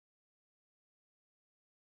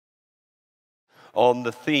on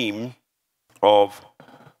the theme of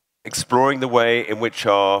exploring the way in which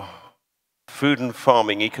our food and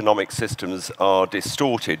farming economic systems are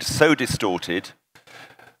distorted, so distorted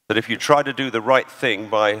that if you try to do the right thing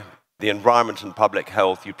by the environment and public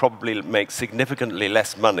health, you probably make significantly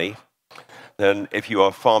less money than if you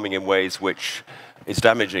are farming in ways which is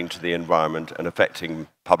damaging to the environment and affecting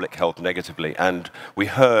public health negatively. And we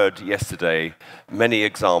heard yesterday many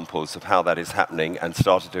examples of how that is happening and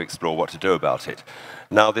started to explore what to do about it.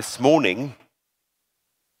 Now, this morning,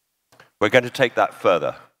 we're going to take that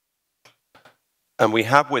further. And we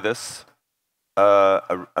have with us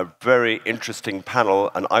a very interesting panel,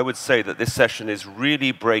 and I would say that this session is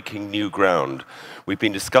really breaking new ground. We've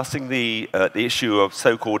been discussing the issue of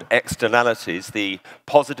so-called externalities, the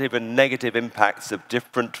positive and negative impacts of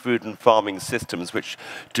different food and farming systems which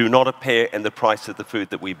do not appear in the price of the food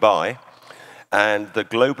that we buy, and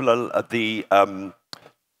the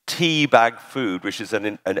tea bag food, which is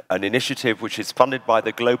an initiative which is funded by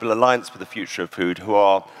the Global Alliance for the Future of Food, who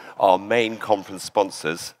are our main conference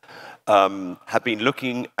sponsors. Have been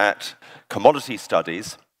looking at commodity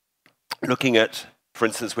studies, looking at, for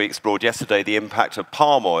instance, we explored yesterday the impact of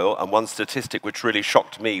palm oil, and one statistic which really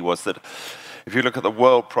shocked me was that if you look at the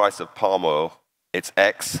world price of palm oil, it's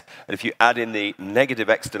X, and if you add in the negative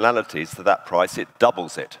externalities to that price, it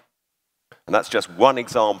doubles it. And that's just one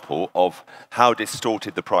example of how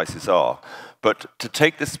distorted the prices are. But to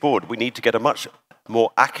take this forward, we need to get a much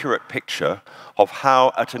more accurate picture of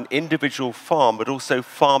how, at an individual farm, but also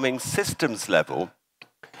farming systems level,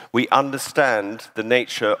 we understand the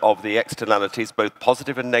nature of the externalities, both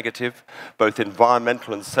positive and negative, both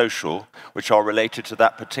environmental and social, which are related to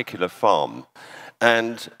that particular farm.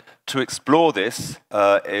 And to explore this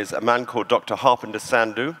is a man called Dr. Harpinder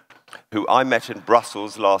Sandhu, who I met in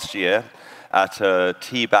Brussels last year at a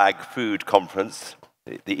tea bag food conference,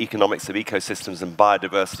 the economics of ecosystems and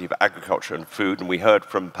biodiversity of agriculture and food, and we heard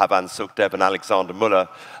from Pavan Sukhdev and Alexander Muller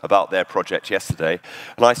about their project yesterday.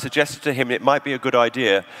 And I suggested to him it might be a good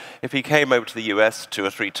idea if he came over to the US 2 or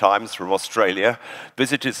 3 times from Australia,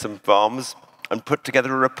 visited some farms, and put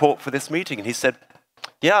together a report for this meeting. And he said,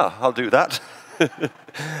 yeah, I'll do that.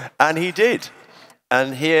 And he did.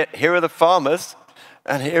 And here are the farmers,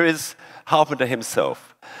 and here is Harpinder himself.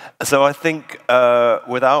 So I think,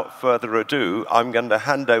 without further ado, I'm going to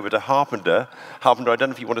hand over to Harpinder. Harpinder, I don't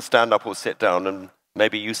know if you want to stand up or sit down, and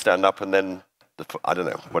maybe you stand up and then, I don't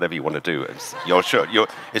know, whatever you want to do. It's your show.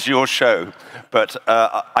 It's your show. But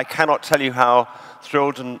I cannot tell you how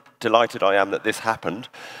thrilled and delighted I am that this happened,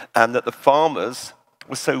 and that the farmers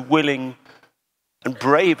were so willing and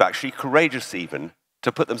brave, actually, courageous even,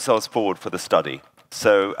 to put themselves forward for the study.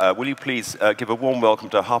 So will you please give a warm welcome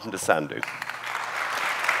to Harpinder Sandhu.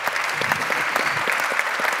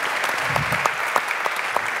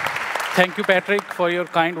 Thank you, Patrick, for your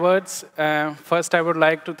kind words. First, I would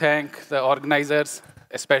like to thank the organizers,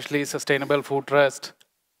 especially Sustainable Food Trust,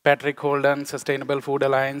 Patrick Holden, Sustainable Food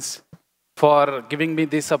Alliance, for giving me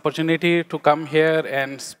this opportunity to come here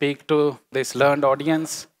and speak to this learned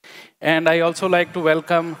audience. And I also like to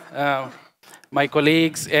welcome my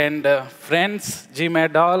colleagues and friends, Jim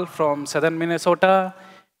Erdahl from southern Minnesota,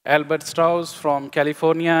 Albert Straus from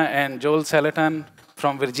California, and Joel Salatin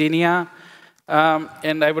from Virginia.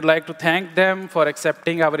 And I would like to thank them for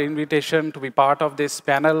accepting our invitation to be part of this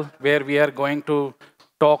panel where we are going to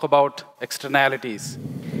talk about externalities.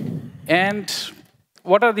 And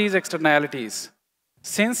what are these externalities?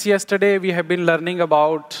 Since yesterday, we have been learning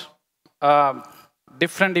about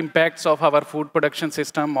different impacts of our food production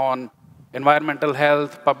system on environmental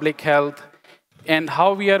health, public health, and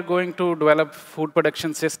how we are going to develop food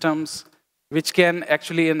production systems which can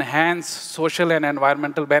actually enhance social and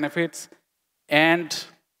environmental benefits and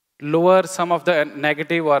lower some of the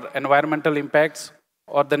negative or environmental impacts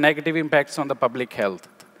or the negative impacts on the public health.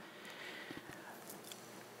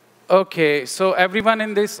 Okay, so everyone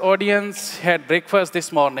in this audience had breakfast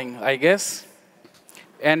this morning, I guess.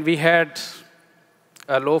 And we had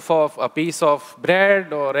a piece of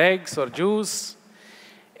bread or eggs or juice.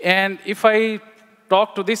 And if I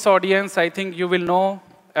talk to this audience, I think you will know,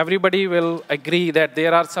 everybody will agree that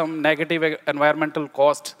there are some negative environmental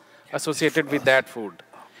costs associated with that food.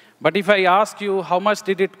 But if I ask you, how much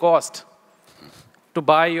did it cost to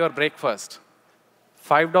buy your breakfast?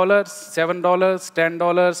 $5, $7,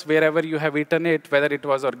 $10, wherever you have eaten it, whether it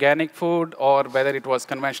was organic food or whether it was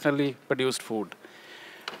conventionally produced food.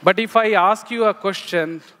 But if I ask you a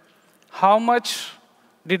question, how much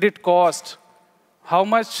did it cost? How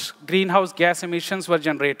much greenhouse gas emissions were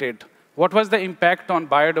generated? What was the impact on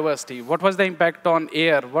biodiversity? What was the impact on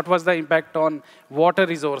air? What was the impact on water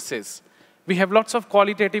resources? We have lots of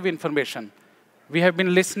qualitative information. We have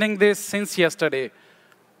been listening this since yesterday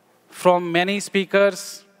from many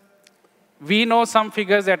speakers. We know some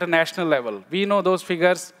figures at a national level. We know those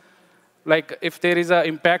figures, like if there is an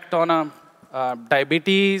impact on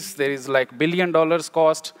diabetes, there is like $1 billion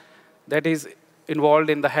cost that is involved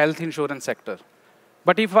in the health insurance sector.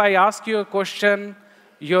 But if I ask you a question,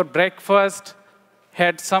 your breakfast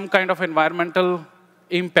had some kind of environmental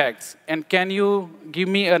impacts, and can you give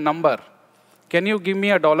me a number? Can you give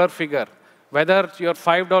me a dollar figure? Whether your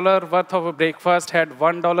 $5 worth of a breakfast had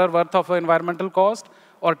 $1 worth of environmental cost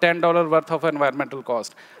or $10 worth of environmental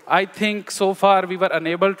cost. I think so far we were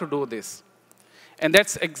unable to do this. And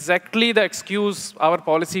that's exactly the excuse our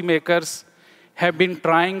policymakers have been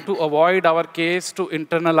trying to avoid our case to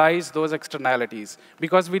internalize those externalities.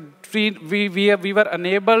 Because we were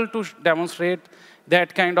unable to demonstrate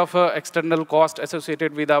that kind of external cost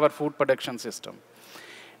associated with our food production system.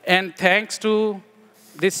 And thanks to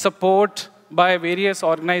this support by various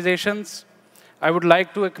organizations, I would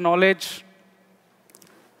like to acknowledge.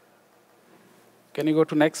 Can you go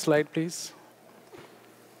to next slide, please?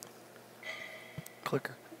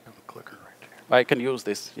 Clicker. I have a clicker right here. I can use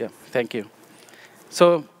this. Yeah, thank you.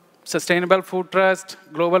 So, Sustainable Food Trust,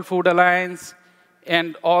 Global Food Alliance,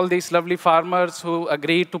 and all these lovely farmers who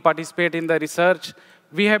agreed to participate in the research,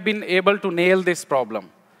 we have been able to nail this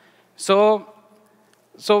problem. So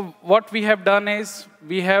what we have done is,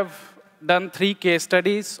 we have done 3 case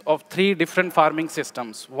studies of 3 different farming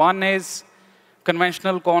systems. One is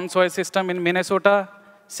conventional corn soy system in Minnesota.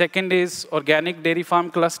 Second is organic dairy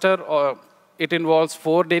farm cluster, or it involves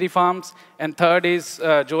 4 dairy farms. And third is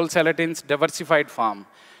Joel Salatin's diversified farm.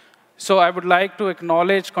 So I would like to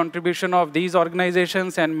acknowledge contribution of these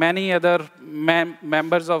organizations and many other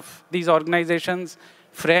members of these organizations,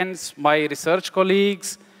 friends, my research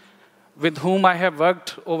colleagues, with whom I have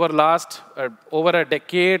worked over a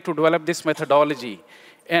decade to develop this methodology.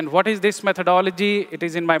 And what is this methodology? It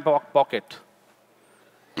is in my pocket.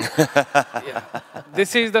 Yeah.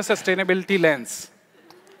 This is the sustainability lens.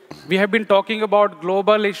 We have been talking about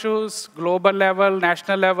global issues, global level,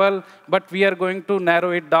 national level, but we are going to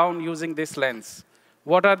narrow it down using this lens.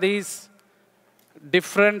 What are these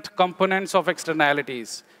different components of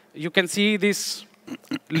externalities? You can see this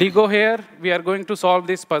Lego here. We are going to solve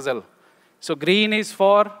this puzzle. So green is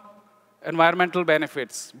for environmental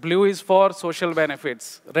benefits. Blue is for social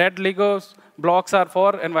benefits. Red Lego blocks are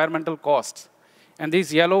for environmental costs. And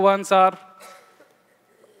these yellow ones are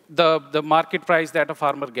the market price that a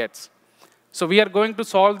farmer gets. So we are going to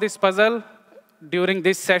solve this puzzle during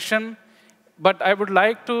this session. But I would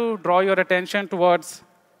like to draw your attention towards,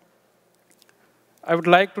 I would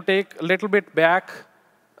like to take a little bit back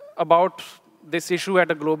about this issue at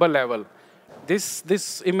a global level.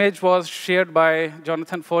 This image was shared by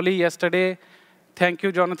Jonathan Foley yesterday. Thank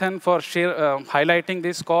you, Jonathan, for highlighting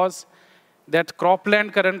this cause. That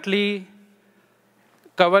cropland currently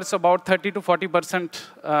covers about 30 to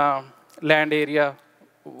 40% land area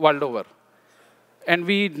world over. And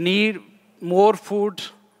we need more food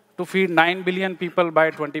to feed 9 billion people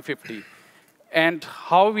by 2050. And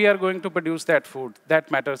how we are going to produce that food,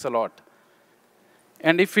 that matters a lot.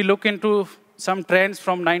 And if we look into some trends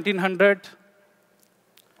from 1900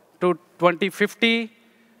 to 2050,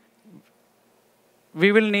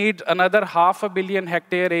 we will need another 500 million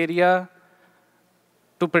hectare area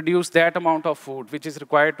to produce that amount of food, which is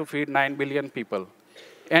required to feed 9 billion people.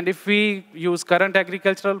 And if we use current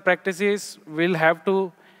agricultural practices, we'll have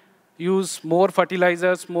to use more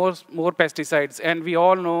fertilizers, more pesticides. And we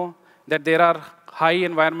all know that there are high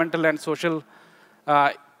environmental and social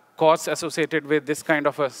costs associated with this kind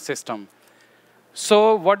of a system.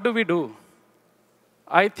 So what do?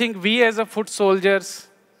 I think we as a food soldiers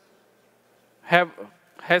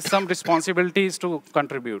has some responsibilities to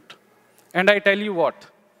contribute. And I tell you what,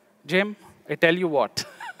 Jim, I tell you what.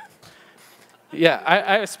 Yeah,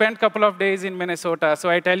 I spent a couple of days in Minnesota, so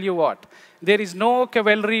I tell you what. There is no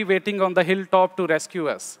cavalry waiting on the hilltop to rescue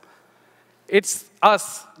us. It's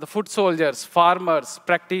us, the food soldiers, farmers,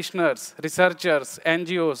 practitioners, researchers,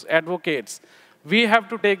 NGOs, advocates. We have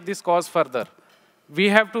to take this cause further. We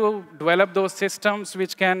have to develop those systems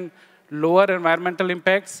which can lower environmental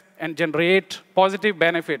impacts and generate positive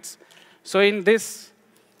benefits. So in this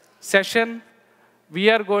session, we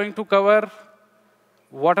are going to cover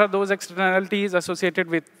what are those externalities associated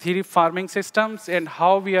with theory farming systems and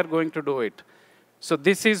how we are going to do it. So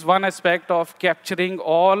this is one aspect of capturing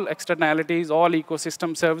all externalities, all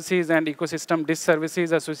ecosystem services and ecosystem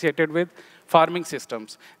disservices associated with farming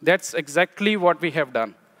systems. That's exactly what we have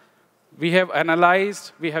done. We have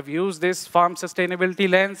analyzed, we have used this farm sustainability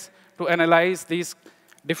lens to analyze these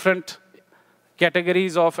different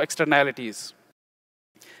categories of externalities.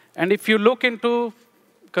 And if you look into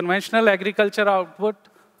conventional agriculture output,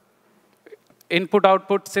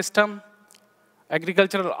 input-output system,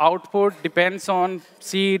 agricultural output depends on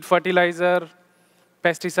seed, fertilizer,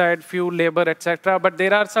 pesticide, fuel, labor, etc. But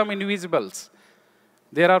there are some invisibles.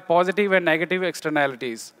 There are positive and negative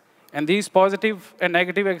externalities. And these positive and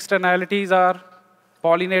negative externalities are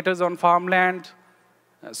pollinators on farmland,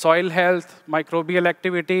 soil health, microbial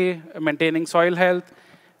activity, maintaining soil health,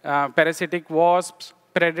 parasitic wasps,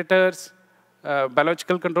 predators,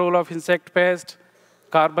 biological control of insect pests,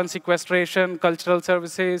 carbon sequestration, cultural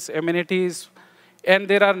services, amenities, and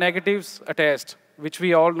there are negatives attached, which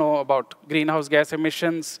we all know about: greenhouse gas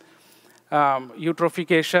emissions,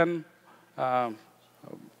 eutrophication,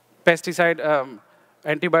 pesticide,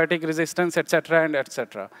 antibiotic resistance, etc., and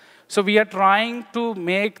etc. So we are trying to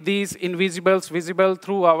make these invisibles visible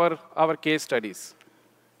through our case studies.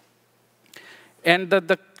 And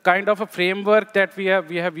the kind of a framework that we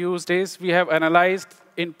have used is we have analyzed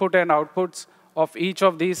input and outputs of each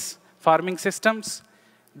of these farming systems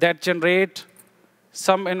that generate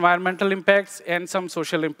some environmental impacts and some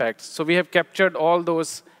social impacts. So we have captured all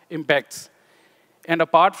those impacts. And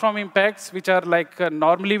apart from impacts, which are like,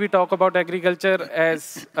 normally we talk about agriculture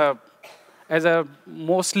as a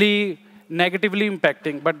mostly negatively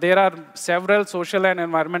impacting, but there are several social and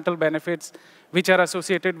environmental benefits which are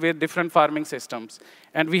associated with different farming systems.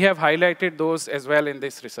 And we have highlighted those as well in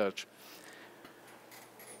this research.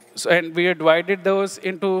 So, and we have divided those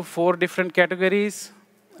into 4 different categories: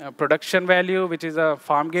 production value, which is a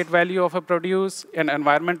farm gate value of a produce, and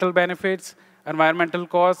environmental benefits, environmental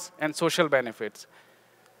costs, and social benefits.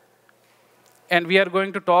 And we are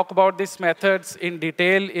going to talk about these methods in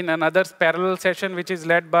detail in another parallel session, which is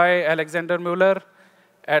led by Alexander Mueller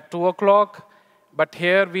at 2 o'clock. But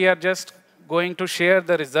here we are just going to share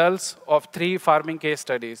the results of 3 farming case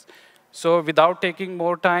studies. So without taking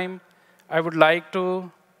more time, I would like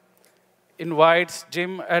to invite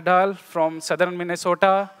Jim Erdahl from southern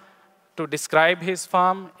Minnesota to describe his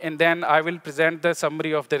farm, and then I will present the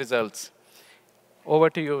summary of the results. Over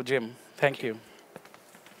to you, Jim. Thank you.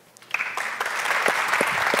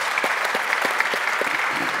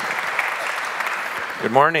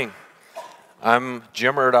 Good morning. I'm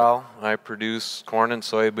Jim Erdahl. I produce corn and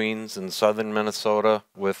soybeans in southern Minnesota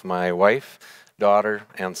with my wife, daughter,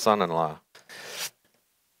 and son-in-law.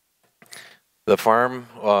 The farm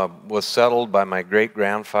was settled by my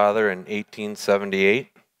great-grandfather in 1878.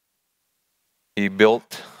 He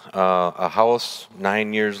built a house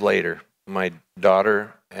 9 years later. My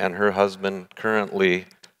daughter and her husband currently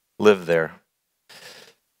live there.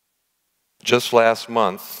 Just last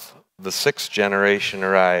month, the 6th generation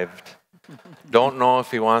arrived. Don't know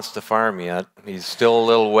if he wants to farm yet. He's still a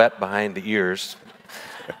little wet behind the ears,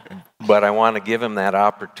 but I want to give him that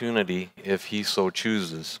opportunity if he so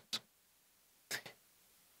chooses.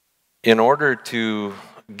 In order to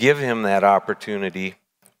give him that opportunity,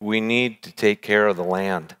 we need to take care of the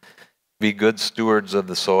land, be good stewards of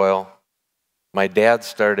the soil. My dad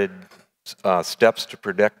started steps to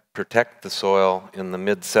protect the soil in the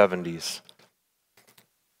mid-70s.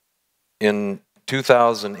 In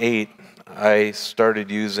 2008, I started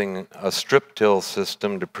using a strip-till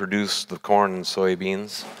system to produce the corn and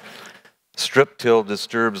soybeans. Strip-till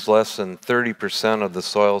disturbs less than 30% of the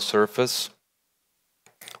soil surface,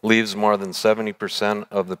 leaves more than 70%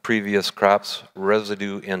 of the previous crop's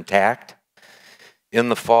residue intact. In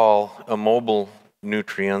the fall, immobile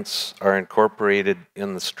nutrients are incorporated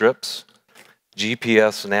in the strips.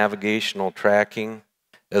 GPS navigational tracking,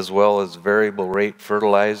 as well as variable rate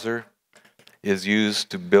fertilizer, is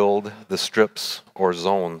used to build the strips or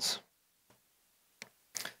zones.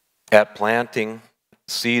 At planting,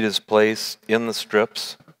 seed is placed in the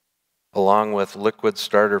strips along with liquid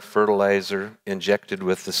starter fertilizer injected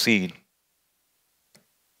with the seed.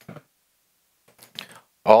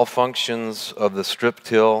 All functions of the strip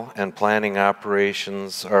till and planting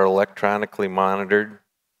operations are electronically monitored,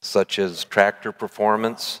 such as tractor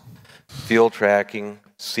performance, field tracking,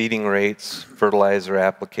 seeding rates, fertilizer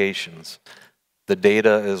applications. The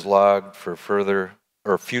data is logged for further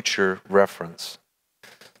or future reference.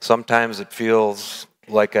 Sometimes it feels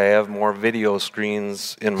like I have more video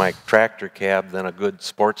screens in my tractor cab than a good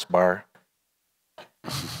sports bar.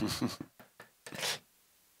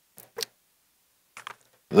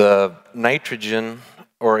 The nitrogen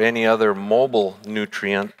or any other mobile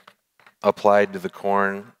nutrient applied to the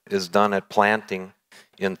corn is done at planting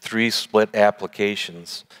in 3 split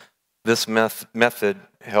applications. This method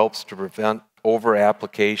helps to prevent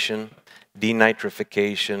over-application,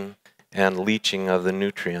 denitrification, and leaching of the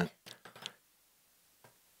nutrient.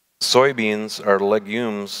 Soybeans are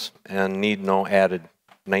legumes and need no added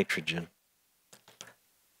nitrogen.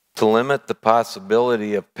 To limit the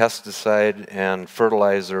possibility of pesticide and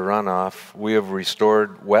fertilizer runoff, we have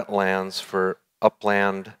restored wetlands for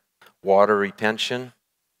upland water retention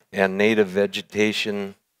and native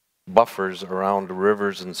vegetation buffers around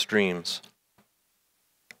rivers and streams.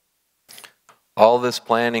 All this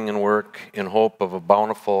planning and work in hope of a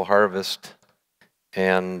bountiful harvest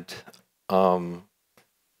and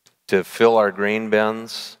to fill our grain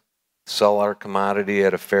bins, sell our commodity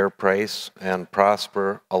at a fair price, and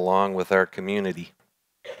prosper along with our community.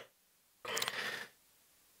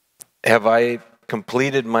 Have I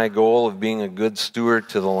completed my goal of being a good steward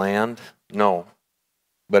to the land? No.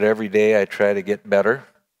 But every day I try to get better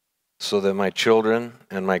so that my children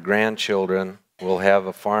and my grandchildren will have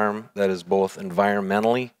a farm that is both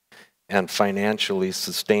environmentally and financially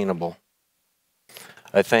sustainable.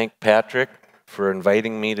 I thank Patrick for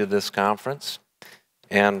inviting me to this conference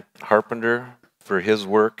and Harpinder for his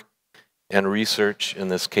work and research in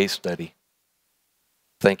this case study.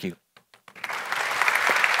 Thank you.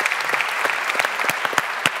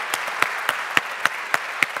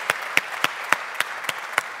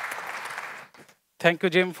 Thank you,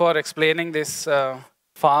 Jim, for explaining this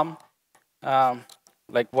farm,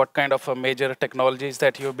 like what kind of major technologies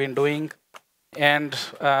that you've been doing. And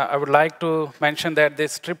I would like to mention that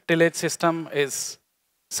this strip tillage system is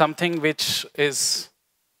something which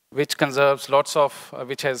conserves lots of,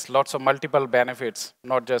 which has lots of multiple benefits,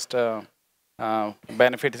 not just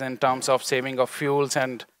benefits in terms of saving of fuels,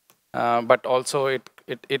 and but also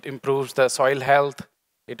it improves the soil health.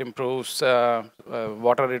 It improves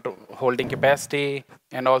water holding capacity,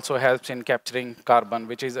 and also helps in capturing carbon,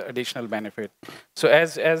 which is an additional benefit. So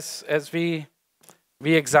as we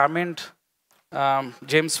examined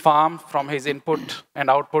Jim's farm from his input and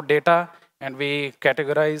output data, and we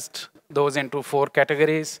categorized those into 4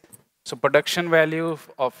 categories. So production value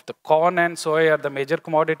of the corn and soy are the major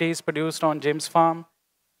commodities produced on Jim's farm.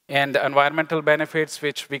 And the environmental benefits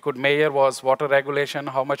which we could measure was water regulation,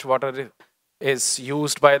 how much water is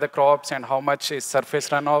used by the crops, and how much is surface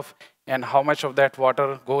runoff, and how much of that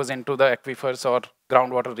water goes into the aquifers or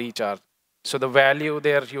groundwater recharge. So the value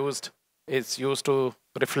there is used to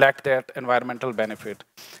reflect that environmental benefit.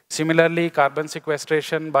 Similarly, carbon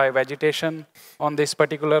sequestration by vegetation on this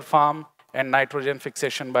particular farm, and nitrogen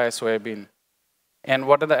fixation by soybean. And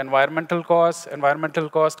what are the environmental costs? Environmental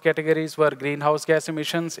cost categories were greenhouse gas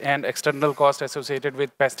emissions and external costs associated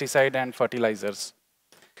with pesticide and fertilizers.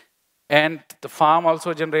 And the farm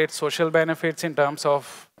also generates social benefits in terms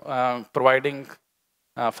of providing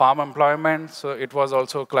farm employment. So it was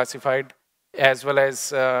also classified, as well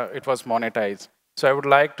as it was monetized. So I would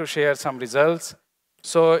like to share some results.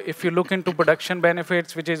 So if you look into production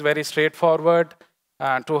benefits, which is very straightforward,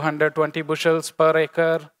 220 bushels per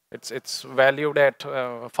acre, it's valued at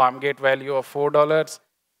farm gate value of $4.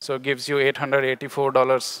 So it gives you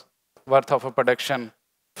 $884 worth of a production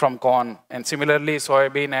from corn. And similarly,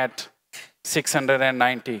 soybean at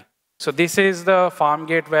 690. So this is the farm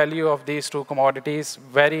gate value of these 2 commodities.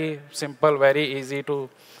 Very simple, very easy to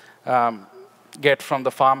get from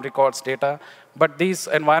the farm records data. But these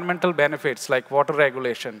environmental benefits like water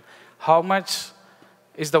regulation, how much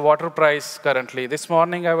is the water price currently? This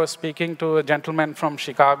morning I was speaking to a gentleman from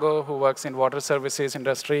Chicago who works in water services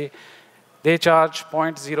industry. They charge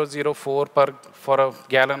 0.004 for a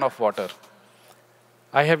gallon of water.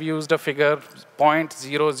 I have used a figure,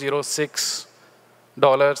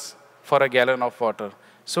 $0.006 for a gallon of water.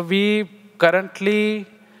 So we currently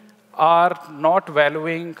are not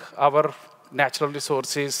valuing our natural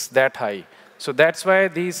resources that high. So that's why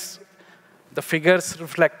the figures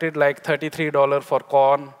reflected like $33 for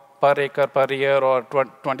corn per acre per year, or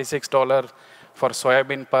 $26 for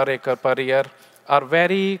soybean per acre per year, are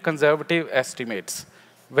very conservative estimates,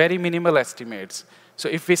 very minimal estimates. So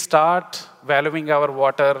if we start valuing our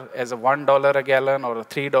water as a $1 a gallon or a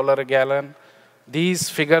 $3 a gallon, these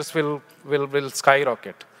figures will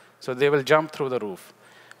skyrocket. So they will jump through the roof.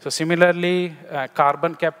 So similarly,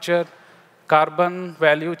 carbon capture, carbon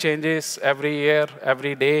value changes every year,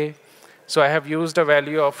 every day. So I have used a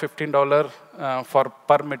value of $15 for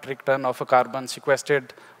per metric ton of a carbon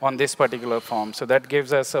sequestered on this particular farm. So that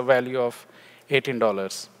gives us a value of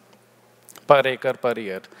 $18 per acre per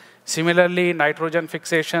year. Similarly, nitrogen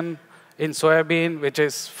fixation in soybean, which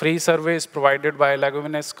is free service provided by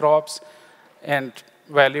leguminous crops and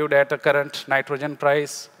valued at a current nitrogen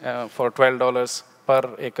price for $12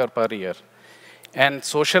 per acre per year. And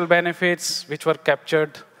social benefits which were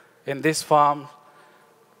captured in this farm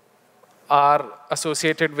are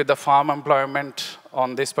associated with the farm employment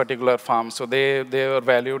on this particular farm. So they were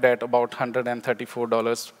valued at about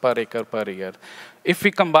 $134 per acre per year. If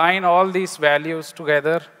we combine all these values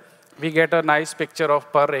together, we get a nice picture of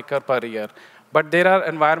per acre per year. But there are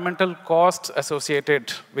environmental costs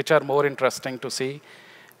associated, which are more interesting to see,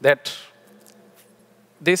 that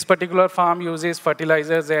this particular farm uses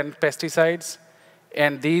fertilizers and pesticides,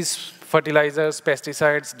 and these fertilizers,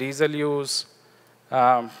 pesticides, diesel use,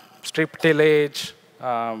 strip tillage,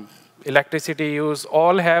 electricity use,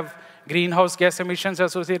 all have greenhouse gas emissions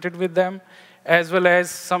associated with them, as well as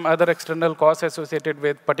some other external costs associated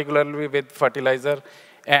with, particularly with fertilizer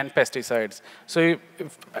and pesticides. So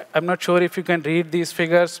I'm not sure if you can read these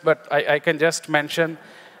figures, but I can just mention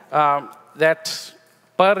that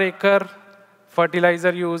per acre,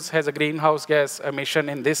 fertilizer use has a greenhouse gas emission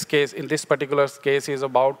in this case, in this particular case, is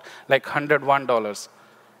about like $101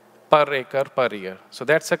 per acre per year. So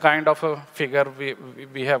that's a kind of a figure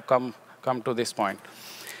we have come to this point.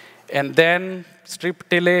 And then strip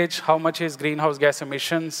tillage, how much is greenhouse gas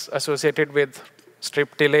emissions associated with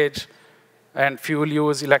strip tillage and fuel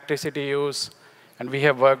use, electricity use, and we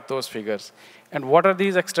have worked those figures. And what are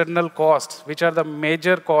these external costs? Which are the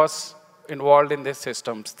major costs involved in these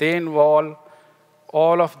systems? They involve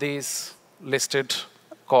all of these listed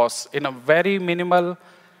costs in a very minimal,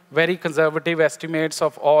 very conservative estimates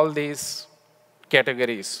of all these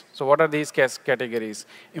categories. So what are these categories?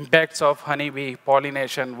 Impacts of honeybee,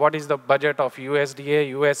 pollination, what is the budget of USDA,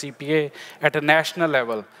 US EPA at a national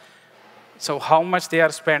level? So how much they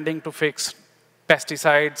are spending to fix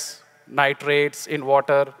pesticides, nitrates in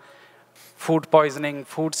water, food poisoning,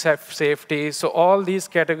 food safety. So all these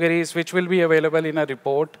categories, which will be available in a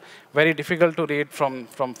report, very difficult to read from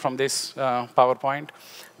this PowerPoint.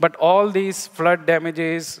 But all these flood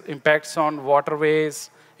damages, impacts on waterways,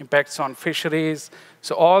 impacts on fisheries.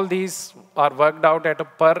 So all these are worked out at a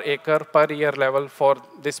per acre, per year level for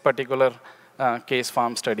this particular case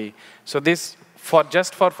farm study. So this,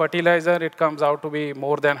 just for fertilizer, it comes out to be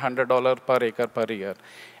more than $100 per acre per year.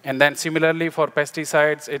 And then similarly for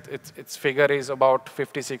pesticides, its figure is about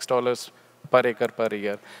 $56 per acre per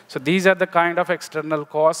year. So these are the kind of external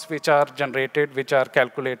costs which are generated, which are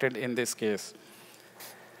calculated in this case.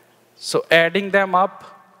 So adding them up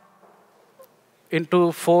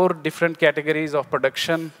into 4 different categories of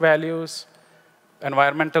production values,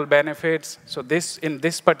 environmental benefits. So in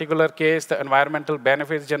this particular case, the environmental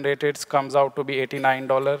benefits generated comes out to be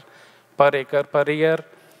 $89 per acre per year.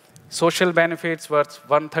 Social benefits worth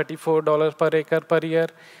 $134 per acre per year.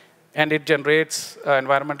 And it generates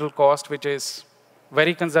environmental cost, which is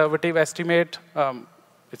very conservative estimate.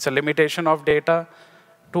 It's a limitation of data,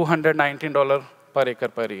 $219 per acre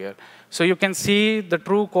per year. So you can see the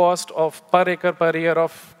true cost of per acre per year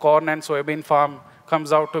of corn and soybean farm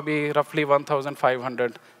comes out to be roughly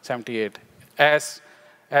 $1,578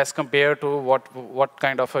 as compared to what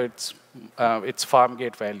kind of its farm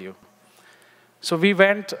gate value. So we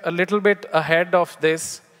went a little bit ahead of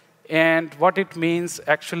this, and what it means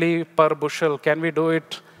actually per bushel. Can we do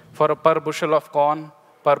it for a per bushel of corn,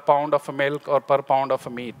 per pound of milk, or per pound of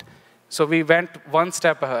meat? So we went one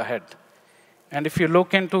step ahead. And if you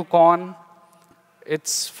look into corn,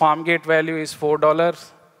 its farm gate value is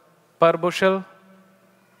 $4 per bushel.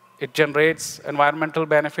 It generates environmental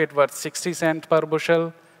benefit worth 60 cents per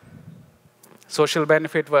bushel, social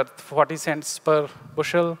benefit worth 40 cents per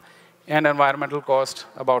bushel, and environmental cost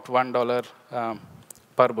about $1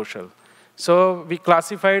 per bushel. So we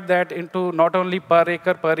classified that into not only per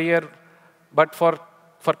acre per year, but for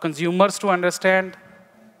consumers to understand,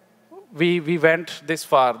 we went this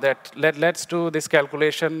far, that let's do this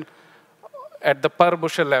calculation at the per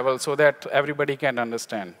bushel level so that everybody can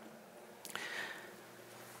understand.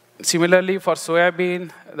 Similarly, for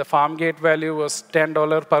soybean, the farm gate value was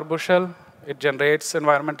 $10 per bushel. It generates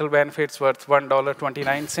environmental benefits worth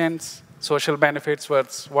 $1.29, social benefits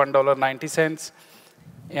worth $1.90,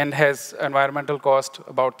 and has environmental cost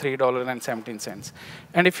about $3.17.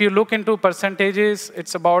 And if you look into percentages,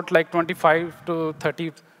 it's about like 25 to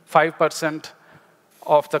 35%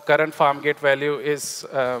 of the current farm gate value is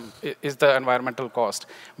the environmental cost.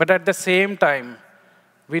 But at the same time,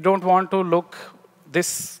 we don't want to look,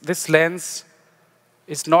 this lens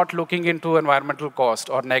is not looking into environmental cost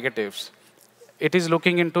or negatives. It is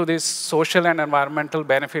looking into this social and environmental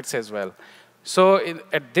benefits as well. So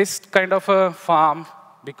at this kind of a farm,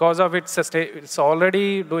 because of it's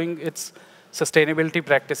already doing its sustainability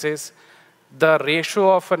practices, the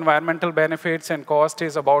ratio of environmental benefits and cost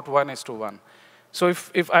is about 1:1. So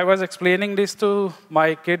if I was explaining this to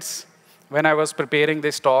my kids when I was preparing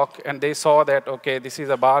this talk, and they saw that, okay, this is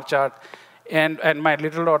a bar chart, And my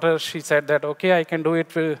little daughter, she said that, okay, I can do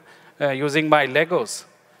it with, using my Legos.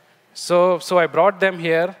 So I brought them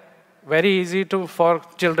here. Very easy for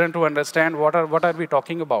children to understand what are we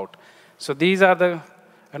talking about. So these are the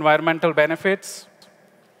environmental benefits.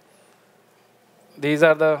 These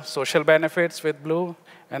are the social benefits with blue,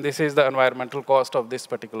 and this is the environmental cost of this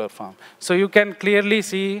particular farm. So you can clearly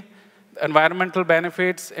see environmental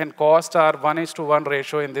benefits and cost are 1:1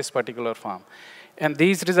 ratio in this particular farm. And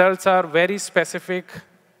these results are very specific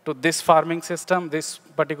to this farming system, this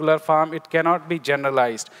particular farm. It cannot be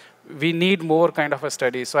generalized. We need more kind of a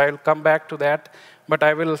study. So I'll come back to that, but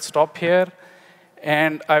I will stop here.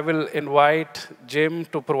 And I will invite Jim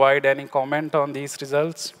to provide any comment on these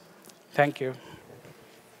results. Thank you.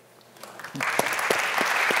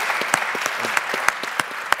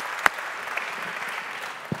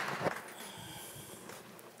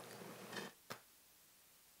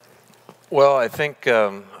 Well, I think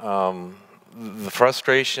the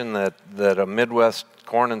frustration that a Midwest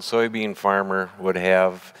corn and soybean farmer would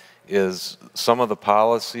have is some of the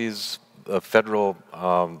policies, the federal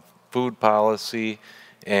food policy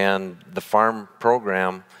and the farm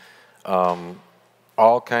program,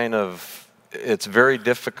 all kind of, it's very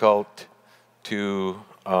difficult to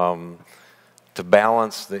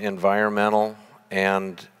balance the environmental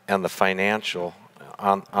and the financial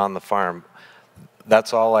on the farm.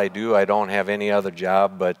 That's all I do. I don't have any other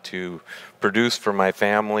job but to produce for my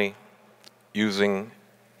family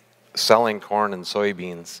selling corn and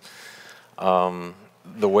soybeans.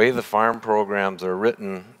 The way the farm programs are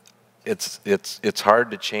written, it's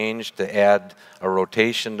hard to change, to add a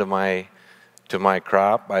rotation to my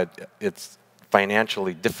crop. It's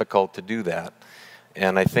financially difficult to do that.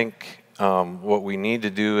 And I think what we need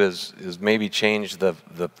to do is maybe change the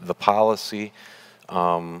policy.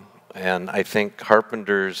 And I think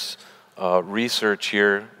Harpinder's research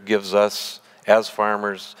here gives us, as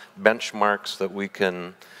farmers, benchmarks that we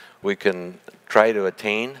can try to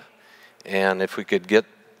attain. And if we could get,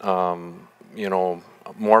 you know,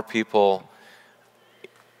 more people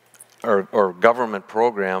or government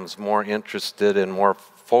programs more interested and more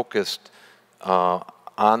focused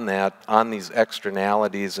on that, on these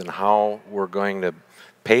externalities and how we're going to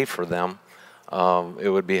pay for them, it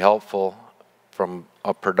would be helpful from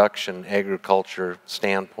a production agriculture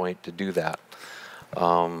standpoint to do that.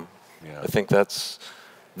 I think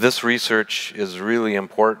this research is really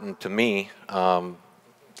important to me.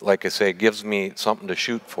 Like I say, it gives me something to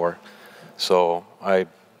shoot for. So I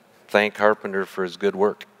thank Harpinder for his good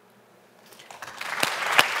work.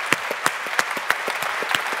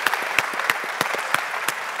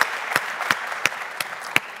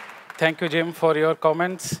 Thank you, Jim, for your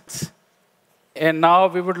comments. And now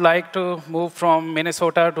we would like to move from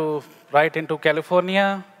Minnesota to right into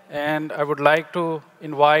California. And I would like to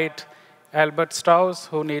invite Albert Straus,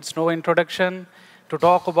 who needs no introduction, to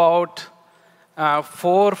talk about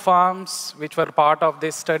 4 farms which were part of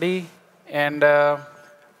this study. And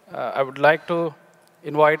I would like to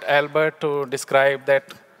invite Albert to describe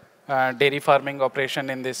that dairy farming operation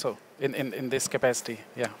in this capacity.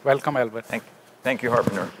 Yeah, welcome, Albert. Thank you,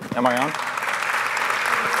 Harpinder. Am I on?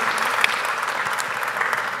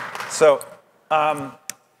 So,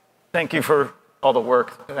 thank you for all the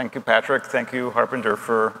work. Thank you, Patrick. Thank you, Harpinder,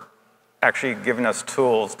 for actually giving us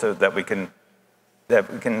tools that we can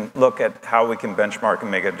look at how we can benchmark and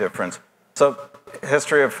make a difference. So,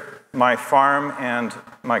 history of my farm and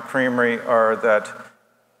my creamery are that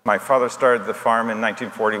my father started the farm in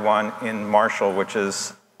 1941 in Marshall, which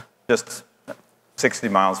is just 60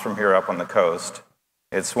 miles from here up on the coast.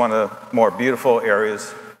 It's one of the more beautiful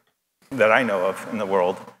areas that I know of in the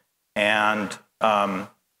world. And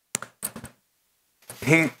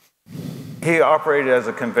he operated as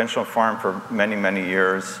a conventional farm for many, many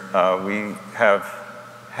years. We have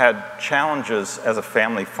had challenges as a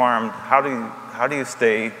family farm. How do you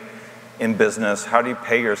stay in business? How do you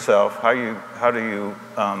pay yourself? How do you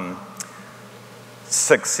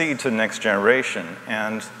succeed to the next generation?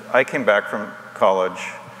 And I came back from college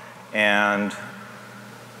and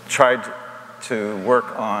tried to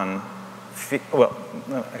work on well,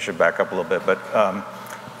 I should back up a little bit, but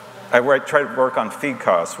I tried to work on feed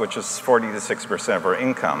costs, which is 40 to 60% of our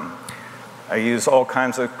income. I use all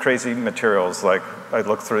kinds of crazy materials, like I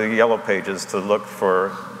look through the yellow pages to look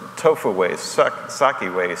for tofu waste, sake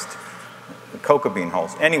waste, cocoa bean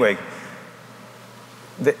hulls. Anyway,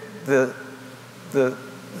 the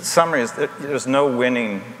summary is that there's no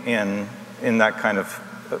winning in that kind of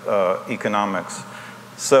economics.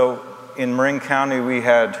 So in Marin County, we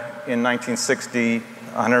had, in 1960,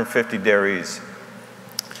 150 dairies.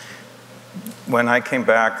 When I came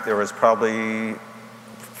back, there was probably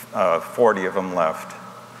 40 of them left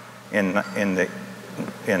in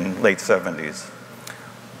late 70s.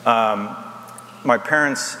 My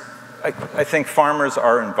parents, I think farmers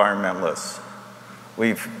are environmentalists.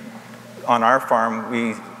 On our farm,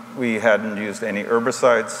 we hadn't used any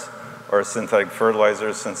herbicides or synthetic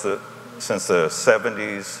fertilizers since the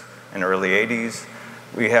 70s and early 80s.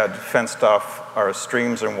 We had fenced off our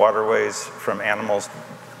streams and waterways from animals,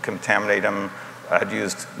 contaminate them. I had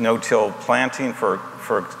used no-till planting for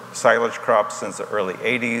silage crops since the early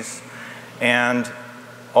 80s. And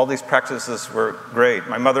all these practices were great.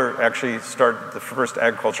 My mother actually started the first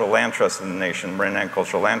agricultural land trust in the nation, Marin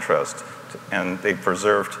Agricultural Land Trust, and they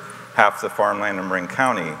preserved half the farmland in Marin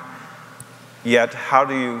County. Yet, how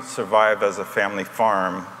do you survive as a family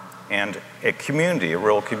farm and a community, a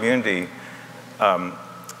rural community?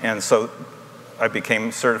 And so I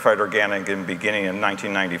became certified organic in beginning in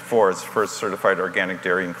 1994. It's the first certified organic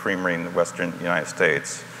dairy and creamery in the western United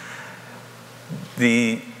States.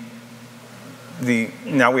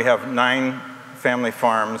 Now we have 9 family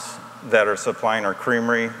farms that are supplying our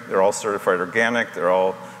creamery. They're all certified organic. They're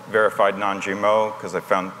all verified non-GMO, because I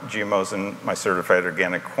found GMOs in my certified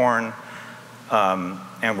organic corn.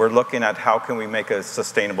 And we're looking at how can we make a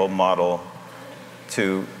sustainable model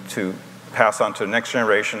to pass on to the next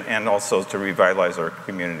generation and also to revitalize our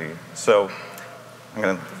community. So I'm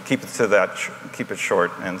going to keep it to that, keep it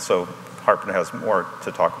short, and so Harpinder has more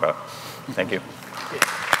to talk about. Thank you.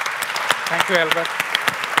 Thank you, Albert.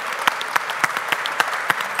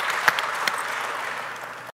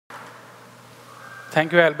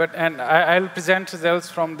 Thank you, Albert. And I'll present results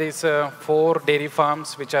from these 4 dairy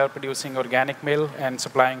farms which are producing organic milk and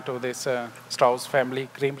supplying to this Straus family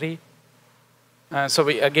creamery. So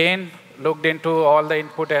we again looked into all the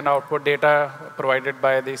input and output data provided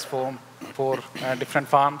by these 4 different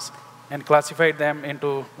farms and classified them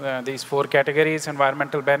into these 4 categories: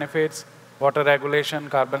 environmental benefits, water regulation,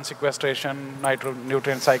 carbon sequestration,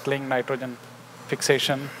 nutrient cycling, nitrogen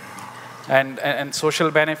fixation, and social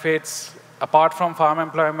benefits. Apart from farm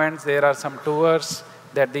employment, there are some tours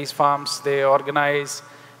that these farms, they organize,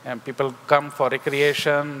 and people come for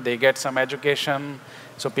recreation, they get some education.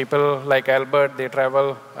 So people like Albert, they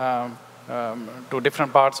travel to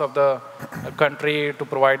different parts of the country to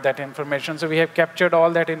provide that information. So we have captured all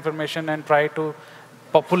that information and tried to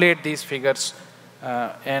populate these figures.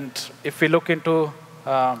 And if we look into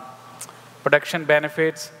production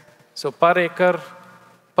benefits, so per acre,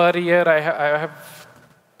 per year, I have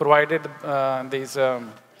provided these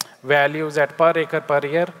values at per acre per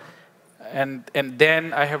year, and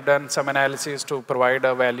then I have done some analysis to provide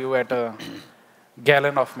a value at a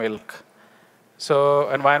gallon of milk. So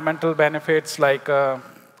environmental benefits like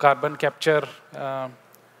carbon capture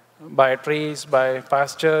by trees, by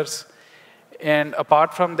pastures, and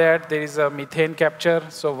apart from that, there is a methane capture.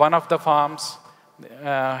 So one of the farms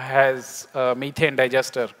has a methane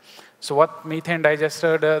digester. So what methane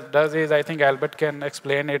digester does is, I think Albert can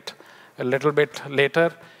explain it a little bit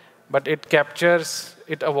later, but it captures,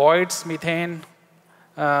 it avoids methane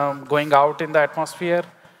going out in the atmosphere.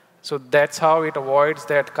 So that's how it avoids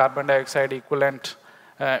that carbon dioxide equivalent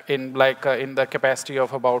in the capacity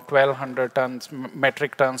of about 1,200 tons,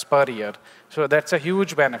 metric tons per year. So that's a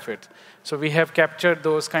huge benefit. So we have captured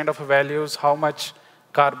those kind of values, how much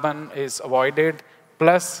carbon is avoided,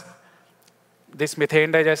 plus this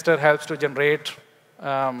methane digester helps to generate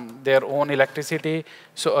their own electricity.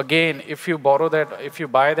 So again, if you borrow that, if you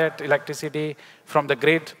buy that electricity from the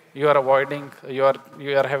grid, you are avoiding, you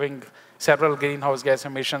are having several greenhouse gas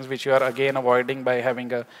emissions, which you are again avoiding by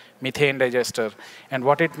having a methane digester. And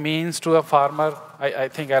what it means to a farmer, I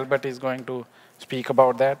think Albert is going to speak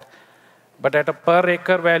about that. But at a per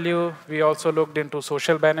acre value, we also looked into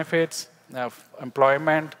social benefits,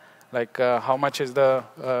 employment, like how much is the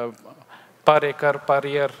per acre, per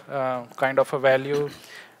year kind of a value,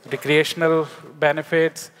 recreational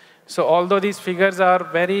benefits. So although these figures are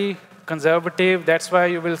very conservative, that's why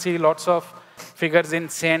you will see lots of figures in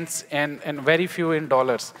cents and very few in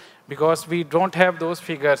dollars. Because we don't have those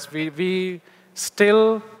figures. We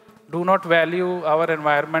still do not value our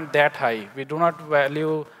environment that high. We do not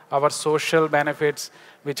value our social benefits,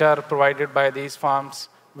 which are provided by these farms,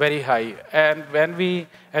 very high. And when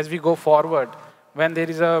as we go forward, when there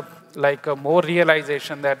is a more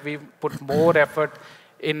realization that we put more effort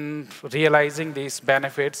in realizing these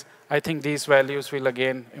benefits, I think these values will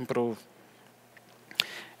again improve.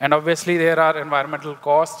 And obviously, there are environmental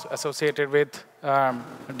costs associated with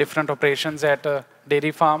different operations at a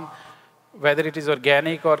dairy farm. Whether it is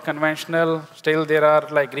organic or conventional, still there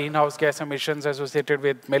are greenhouse gas emissions associated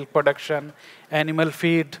with milk production, animal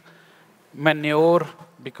feed, manure,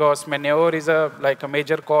 because manure is like a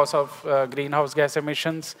major cause of greenhouse gas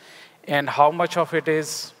emissions, and how much of it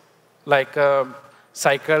is like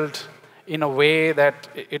cycled in a way that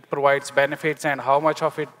it provides benefits, and how much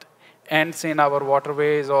of it ends in our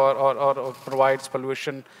waterways or provides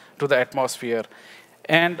pollution to the atmosphere.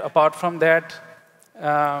 And apart from that,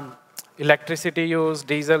 electricity use,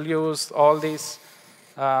 diesel use, all these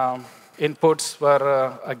inputs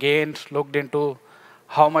were again looked into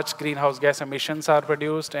how much greenhouse gas emissions are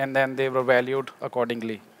produced, and then they were valued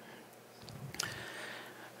accordingly.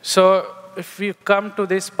 So if we come to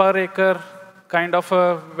this per acre kind of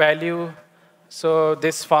a value, so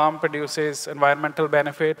this farm produces environmental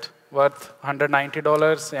benefit worth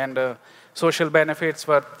 $190 and social benefits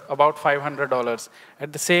worth about $500.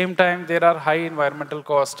 At the same time, there are high environmental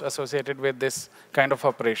costs associated with this kind of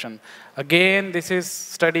operation. Again, this is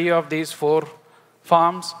study of these 4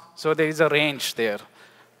 farms, so there is a range there.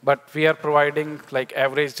 But we are providing like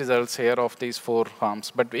average results here of these 4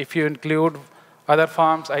 farms. But if you include other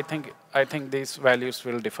farms, I think these values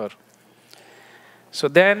will differ. So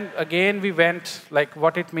then again, we went like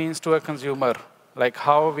what it means to a consumer, like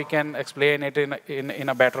how we can explain it in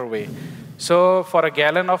a better way. So for a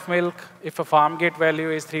gallon of milk, if a farm gate value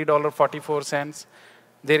is $3.44,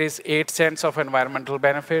 there is 8 cents of environmental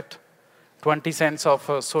benefit, 20 cents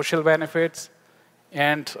of social benefits,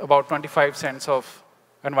 and about 25 cents of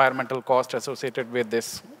environmental cost associated with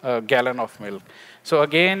this gallon of milk. So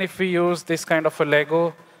again, if we use this kind of a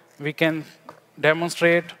Lego, we can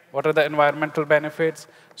demonstrate what are the environmental benefits.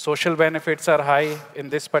 Social benefits are high in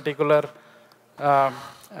this particular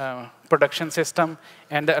production system,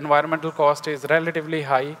 and the environmental cost is relatively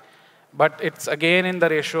high, but it's again in the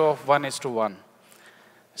ratio of 1:1.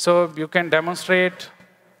 So you can demonstrate.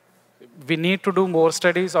 We need to do more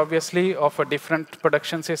studies, obviously, of a different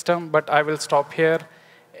production system, but I will stop here,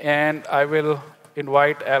 and I will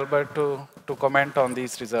invite Albert to comment on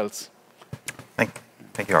these results.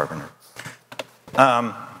 Thank you, Harpinder.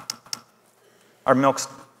 Our milk's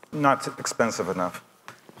not expensive enough,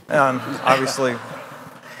 obviously.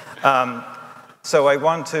 So I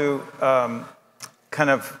want to kind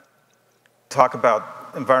of talk about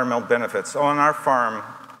environmental benefits. On our farm,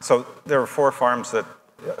 so there are 4 farms that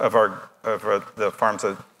the farms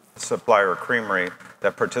that supply our creamery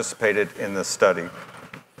that participated in this study.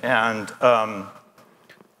 And on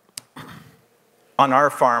our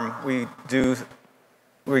farm, we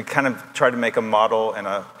kind of try to make a model and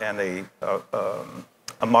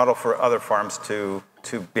a model for other farms to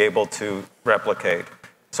be able to replicate.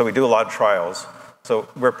 So we do a lot of trials. So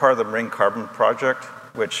we're part of the Marine Carbon Project,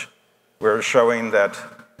 which we're showing that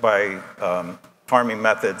by farming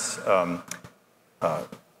methods,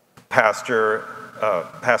 pasture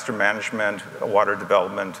management, water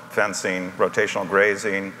development, fencing, rotational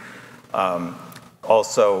grazing,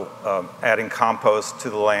 also adding compost to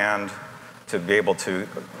the land to be able to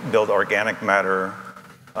build organic matter.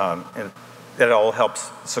 And that all helps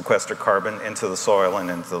sequester carbon into the soil and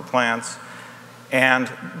into the plants.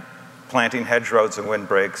 And planting hedgerows and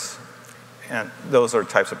windbreaks. And those are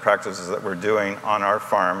types of practices that we're doing on our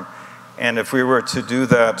farm. And if we were to do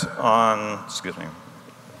that on, excuse me,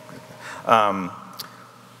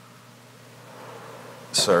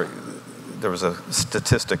 sorry, there was a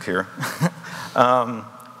statistic here.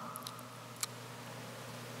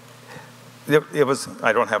 It was,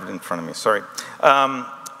 I don't have it in front of me, sorry.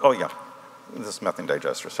 Oh yeah, this methane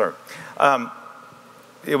digester, sorry.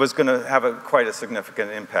 It was going to have quite a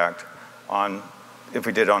significant impact on, if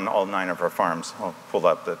we did on all 9 of our farms. I'll pull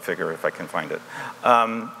up the figure if I can find it.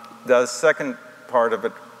 The second part of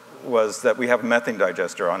it was that we have a methane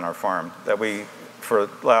digester on our farm that we, for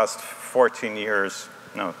the last 14 years,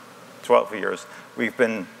 no, 12 years, we've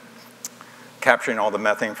been capturing all the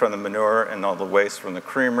methane from the manure and all the waste from the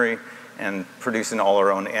creamery and producing all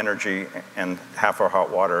our own energy and half our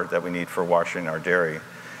hot water that we need for washing our dairy,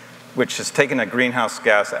 which has taken a greenhouse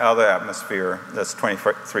gas out of the atmosphere that's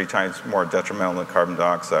 23 times more detrimental than carbon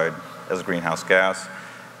dioxide as a greenhouse gas,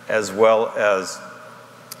 as well as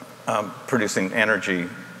producing energy.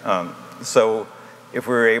 So if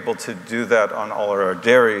we were able to do that on all of our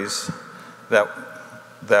dairies, that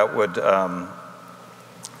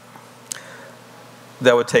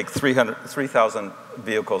would take 3,000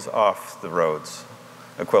 vehicles off the roads,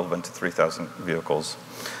 equivalent to 3,000 vehicles.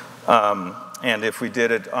 And if we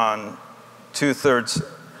did it on 2/3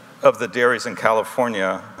 of the dairies in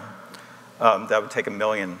California, that would take 1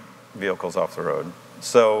 million vehicles off the road.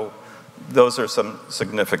 So those are some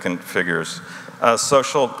significant figures.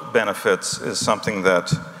 Social benefits is something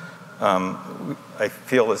that I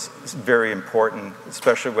feel is very important,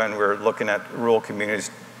 especially when we're looking at rural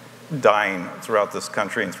communities dying throughout this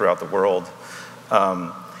country and throughout the world.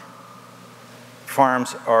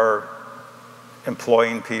 Farms are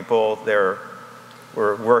employing people. They're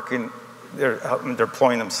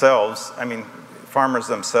employing themselves. I mean, farmers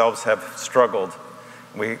themselves have struggled.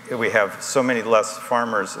 We have so many less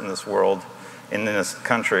farmers in this world, in this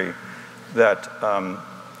country, that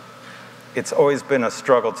it's always been a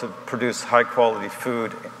struggle to produce high quality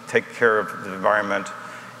food, take care of the environment,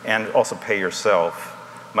 and also pay yourself,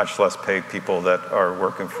 much less pay people that are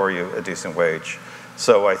working for you a decent wage.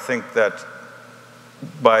 So I think that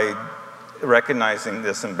by recognizing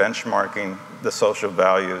this and benchmarking the social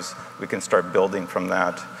values, we can start building from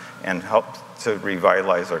that and help to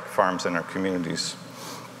revitalize our farms and our communities.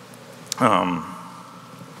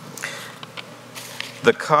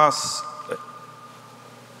 The costs,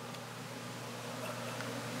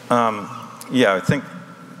 yeah, I think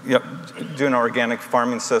doing an organic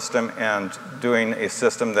farming system and doing a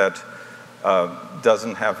system that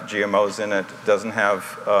doesn't have GMOs in it, doesn't have,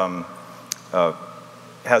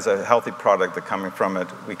 has a healthy product that's coming from it.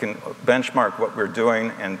 We can benchmark what we're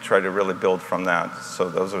doing and try to really build from that. So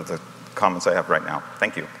those are the comments I have right now.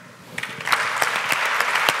 Thank you.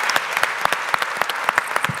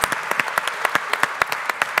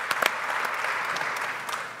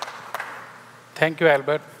 Thank you,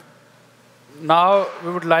 Albert. Now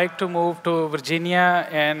we would like to move to Virginia,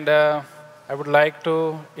 and I would like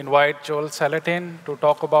to invite Joel Salatin to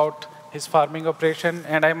talk about his farming operation.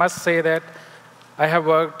 And I must say that I have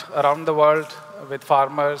worked around the world with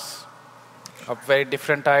farmers of very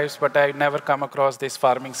different types, but I've never come across this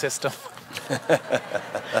farming system.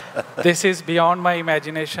 This is beyond my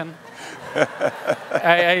imagination.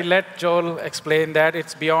 I let Joel explain that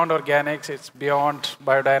it's beyond organics, it's beyond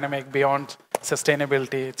biodynamic, beyond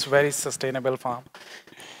sustainability. It's a very sustainable farm.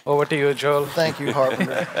 Over to you, Joel. Thank you,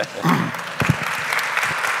 Harpinder.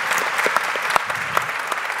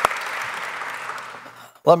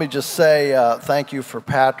 Let me just say thank you for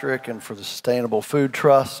Patrick and for the Sustainable Food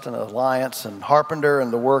Trust and Alliance and Harpinder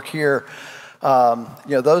and the work here.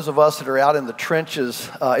 Those of us that are out in the trenches,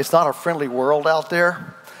 it's not a friendly world out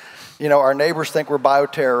there. Our neighbors think we're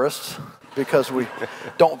bioterrorists because we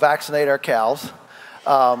don't vaccinate our cows.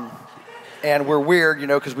 And we're weird,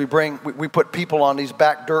 because we put people on these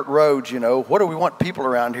back dirt roads, What do we want people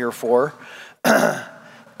around here for?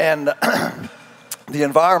 And the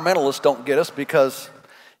environmentalists don't get us because,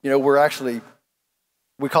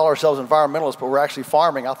 we call ourselves environmentalists, but we're actually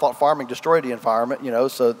farming. I thought farming destroyed the environment,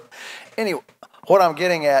 So anyway, what I'm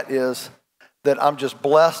getting at is that I'm just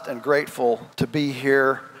blessed and grateful to be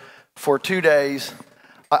here for 2 days.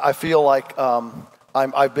 I feel like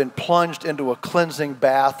I've been plunged into a cleansing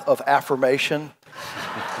bath of affirmation,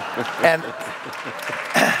 and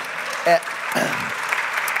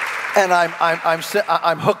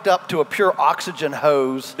I'm hooked up to a pure oxygen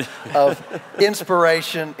hose of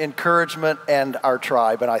inspiration, encouragement, and our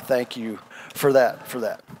tribe, and I thank you for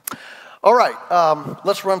that. All right,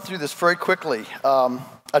 let's run through this very quickly.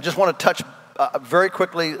 I just want to touch very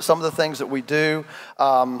quickly some of the things that we do.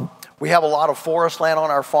 We have a lot of forest land on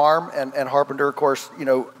our farm, and Harpinder, of course,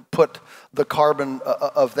 put the carbon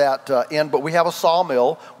of that in. But we have a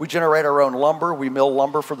sawmill. We generate our own lumber. We mill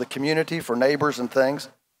lumber for the community, for neighbors and things.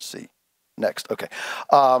 Let's see, next, okay.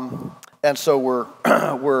 And so we're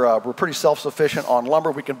pretty self-sufficient on lumber.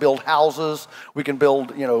 We can build houses. We can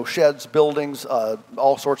build sheds, buildings,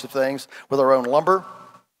 all sorts of things with our own lumber.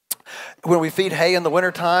 When we feed hay in the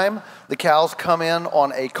wintertime, the cows come in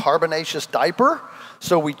on a carbonaceous diaper.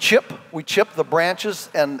 So we chip the branches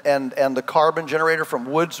and the carbon generator from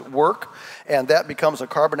wood's work, and that becomes a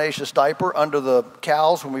carbonaceous diaper under the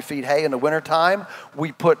cows when we feed hay in the wintertime.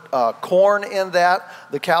 We put corn in that.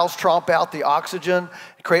 The cows tromp out the oxygen,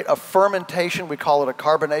 create a fermentation. We call it a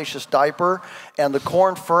carbonaceous diaper, and the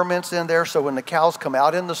corn ferments in there. So when the cows come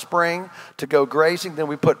out in the spring to go grazing, then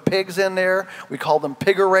we put pigs in there. We call them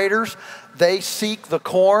pigerators. They seek the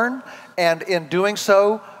corn, and in doing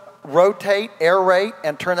so, rotate, aerate,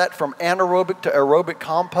 and turn that from anaerobic to aerobic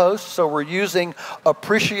compost. So we're using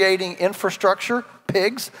appreciating infrastructure,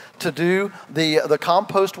 pigs, to do the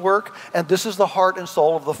compost work. And this is the heart and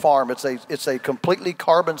soul of the farm. It's a completely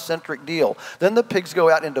carbon-centric deal. Then the pigs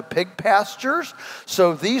go out into pig pastures.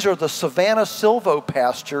 So these are the savanna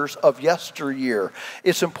silvopastures of yesteryear.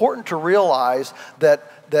 It's important to realize that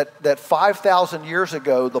 5,000 years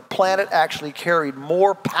ago, the planet actually carried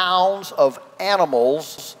more pounds of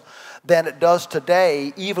animals than it does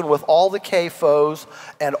today, even with all the CAFOs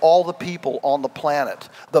and all the people on the planet.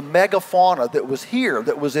 The megafauna that was here,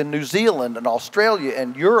 that was in New Zealand and Australia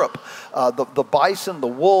and Europe, the bison, the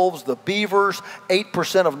wolves, the beavers,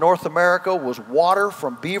 8% of North America was water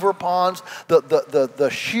from beaver ponds. The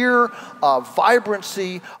sheer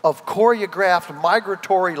vibrancy of choreographed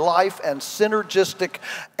migratory life and synergistic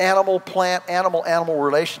animal-plant, animal-animal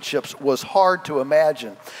relationships was hard to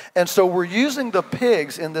imagine. And so we're using the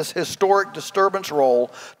pigs in this historic disturbance role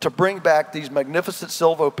to bring back these magnificent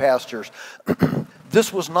silvopastures.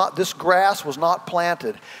 This grass was not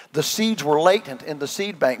planted. The seeds were latent in the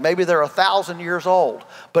seed bank. Maybe they're 1,000 years old,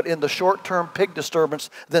 but in the short-term pig disturbance,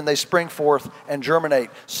 then they spring forth and germinate,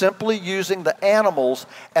 simply using the animals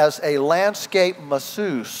as a landscape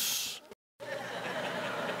masseuse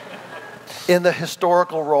in the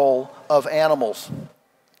historical role of animals.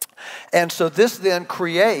 And so this then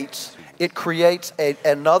creates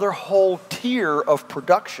another whole tier of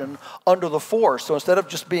production under the forest. So instead of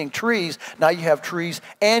just being trees, now you have trees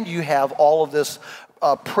and you have all of this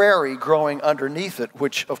prairie growing underneath it,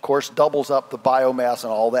 which of course doubles up the biomass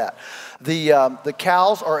and all that. The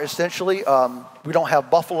cows are essentially, we don't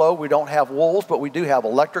have buffalo, we don't have wolves, but we do have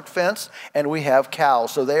electric fence and we have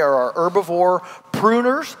cows. So they are our herbivore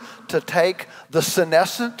pruners to take the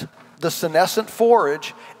senescent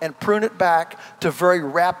forage and prune it back to very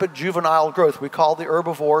rapid juvenile growth. We call the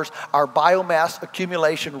herbivores our biomass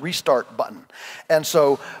accumulation restart button. And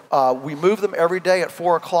so we move them every day at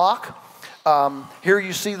 4 o'clock. Here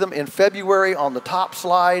you see them in February on the top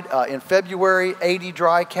slide. In February, 80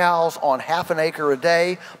 dry cows on half an acre a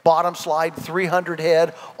day. Bottom slide, 300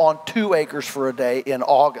 head on 2 acres for a day in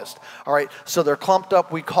August. All right, so they're clumped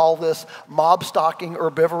up. We call this mob stocking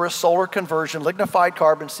herbivorous solar conversion, lignified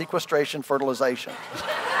carbon sequestration fertilization.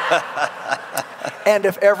 And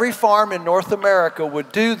if every farm in North America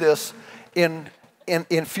would do this in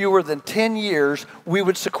fewer than 10 years, we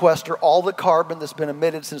would sequester all the carbon that's been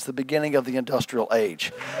emitted since the beginning of the industrial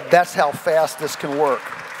age. That's how fast this can work.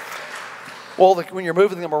 Well, when you're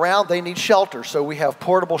moving them around, they need shelter. So we have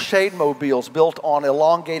portable shade mobiles built on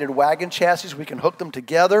elongated wagon chassis. We can hook them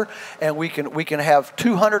together, and we can have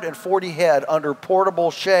 240 head under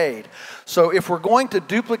portable shade. So if we're going to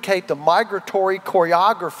duplicate the migratory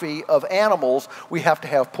choreography of animals, we have to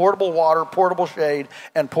have portable water, portable shade,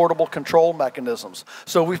 and portable control mechanisms.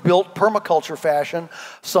 So we've built permaculture fashion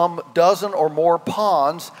some dozen or more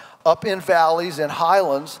ponds up in valleys and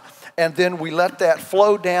highlands, and then we let that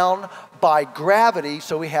flow down by gravity,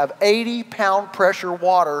 so we have 80-pound pressure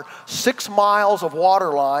water, 6 miles of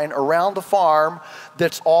water line around the farm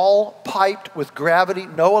that's all piped with gravity,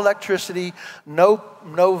 no electricity, no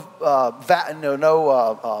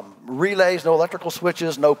relays, no electrical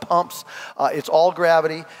switches, no pumps. It's all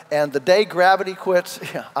gravity, and the day gravity quits,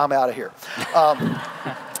 I'm out of here.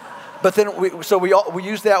 But then we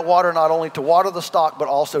use that water not only to water the stock, but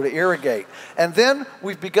also to irrigate. And then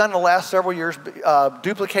we've begun in the last several years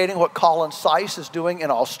duplicating what Colin Seiss is doing in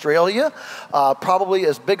Australia. Probably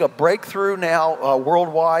as big a breakthrough now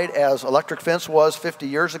worldwide as electric fence was 50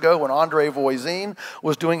 years ago when Andre Voisin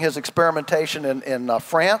was doing his experimentation in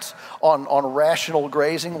France on rational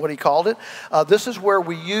grazing, what he called it. This is where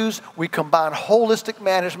we combine holistic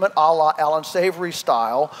management a la Alan Savory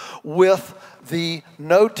style with the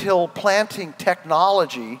no-till planting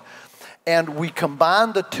technology, and we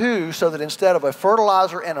combine the two so that instead of a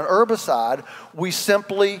fertilizer and an herbicide, we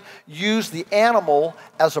simply use the animal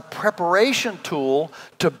as a preparation tool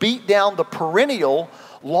to beat down the perennial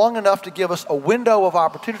long enough to give us a window of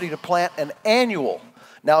opportunity to plant an annual.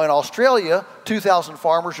 Now in Australia, 2,000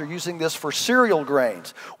 farmers are using this for cereal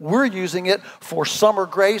grains. We're using it for summer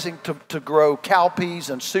grazing to grow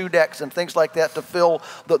cowpeas and sudex and things like that to fill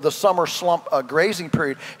the summer slump grazing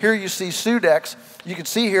period. Here you see sudex. You can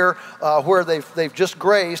see here where they've just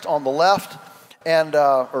grazed on the left and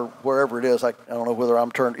or wherever it is. I don't know whether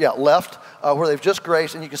I'm turned. Yeah, left where they've just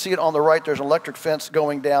grazed, and you can see it on the right. There's an electric fence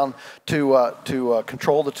going down to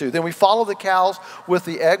control the two. Then we follow the cows with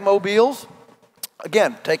the egg mobiles.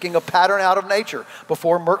 Again, taking a pattern out of nature.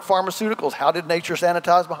 Before Merck Pharmaceuticals, how did nature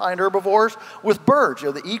sanitize behind herbivores? With birds. You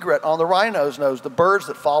know, the egret on the rhino's nose, the birds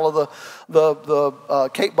that follow the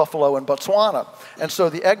Cape buffalo in Botswana. And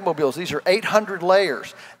so the egg mobiles, these are 800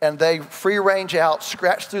 layers, and they free range out,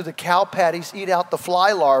 scratch through the cow patties, eat out the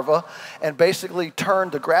fly larvae, and basically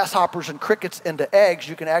turn the grasshoppers and crickets into eggs.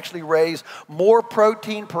 You can actually raise more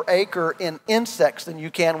protein per acre in insects than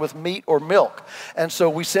you can with meat or milk. And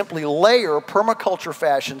so we simply layer permaculture permaculture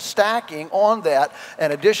fashion, stacking on that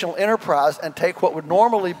an additional enterprise and take what would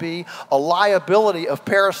normally be a liability of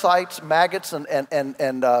parasites, maggots, and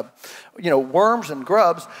worms and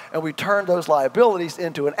grubs, and we turn those liabilities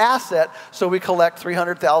into an asset, so we collect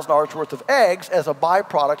 $300,000 worth of eggs as a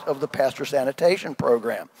byproduct of the pasture sanitation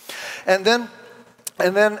program. And then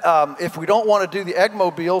if we don't want to do the egg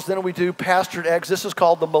mobiles, then we do pastured eggs. This is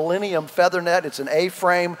called the Millennium Feather Net. It's an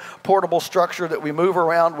A-frame portable structure that we move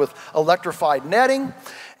around with electrified netting.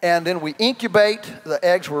 And then we incubate the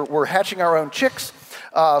eggs. We're hatching our own chicks.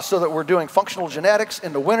 So that we're doing functional genetics.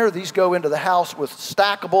 In the winter, these go into the house with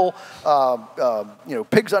stackable,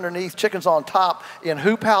 pigs underneath, chickens on top in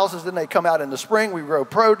hoop houses. Then they come out in the spring. We grow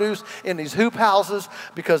produce in these hoop houses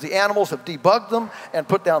because the animals have debugged them and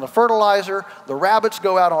put down the fertilizer. The rabbits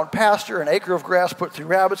go out on pasture. An acre of grass put through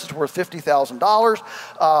rabbits is worth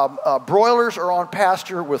 $50,000. Broilers are on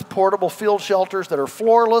pasture with portable field shelters that are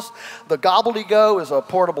floorless. The gobbledygook is a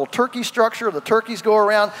portable turkey structure. The turkeys go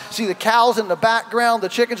around. See the cows in the background, the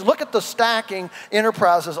chickens. Look at the stacking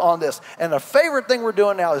enterprises on this. And the favorite thing we're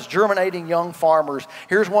doing now is germinating young farmers.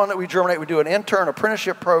 Here's one that we germinate. We do an intern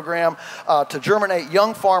apprenticeship program to germinate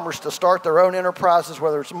young farmers to start their own enterprises,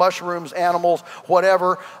 whether it's mushrooms, animals,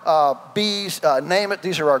 whatever, bees, name it.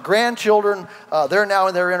 These are our grandchildren. They're now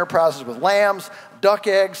in their enterprises with lambs, duck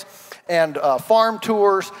eggs, and farm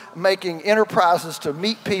tours, making enterprises to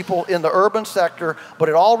meet people in the urban sector, but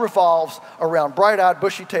it all revolves around bright-eyed,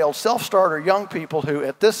 bushy-tailed, self-starter young people who,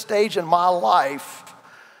 at this stage in my life,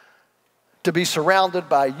 to be surrounded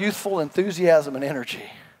by youthful enthusiasm and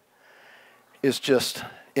energy is just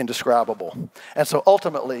indescribable. And so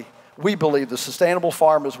ultimately, we believe the sustainable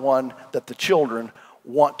farm is one that the children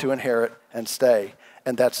want to inherit and stay,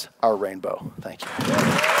 and that's our rainbow. Thank you.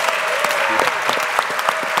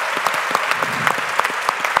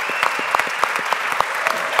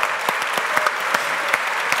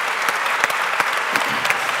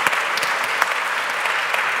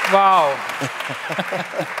 Wow.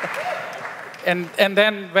 and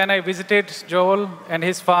then when I visited Joel and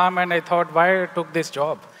his farm, and I thought, why I took this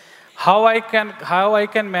job? How I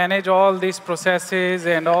can manage all these processes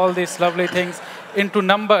and all these lovely things into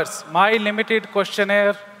numbers. My limited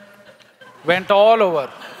questionnaire went all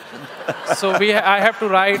over. So I have to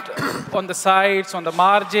write on the sides, on the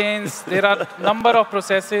margins. There are a number of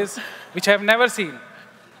processes which I have never seen.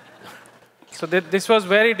 So this was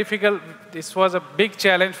very difficult. This was a big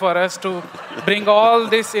challenge for us to bring all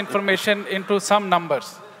this information into some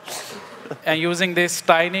numbers. And using this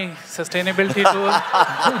tiny sustainability tool.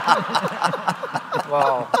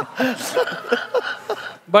 Wow.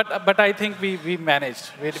 But I think we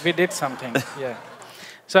managed. We did something. Yeah.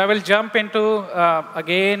 So I will jump into,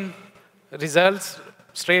 again, results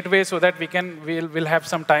straight away so that we'll have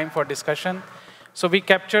some time for discussion. So we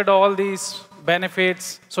captured all these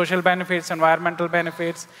benefits, social benefits, environmental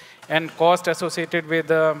benefits, and cost associated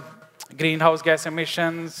with greenhouse gas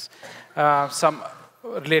emissions, some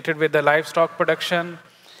related with the livestock production,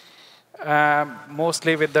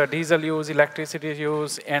 mostly with the diesel use, electricity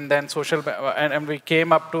use, and then social, and we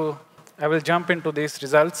came up to, I will jump into these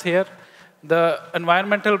results here. The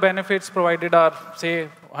environmental benefits provided are, say,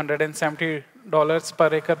 $170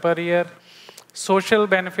 per acre per year. Social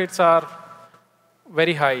benefits are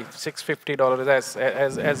very high,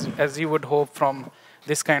 $650, as you would hope from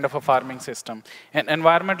this kind of a farming system. And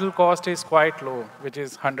environmental cost is quite low, which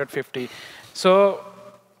is $150. So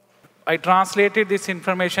I translated this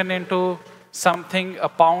information into something, a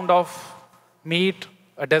pound of meat,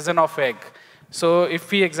 a dozen of egg. So if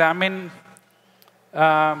we examine,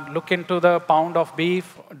 look into the pound of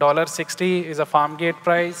beef, $1.60 is a farm gate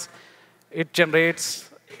price. It generates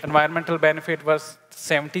environmental benefit was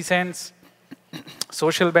 70 cents.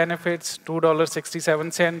 Social benefits,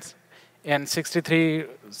 $2.67, and 63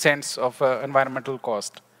 cents of environmental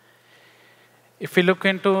cost. If we look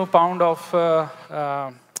into a pound of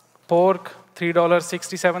pork,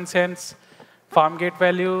 $3.67, farm gate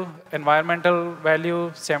value, environmental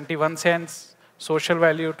value, 71 cents, social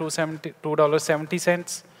value,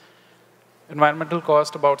 $2.70, environmental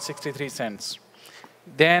cost, about 63 cents.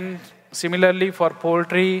 Then, similarly for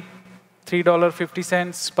poultry,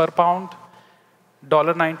 $3.50 per pound,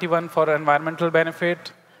 $1.91 for environmental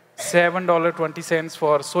benefit, $7.20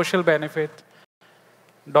 for social benefit,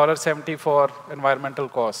 $1.70 for environmental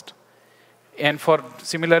cost. And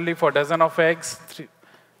similarly for dozen of eggs,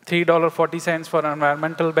 $3.40 for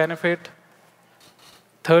environmental benefit,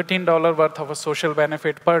 $13 worth of a social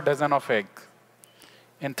benefit per dozen of egg,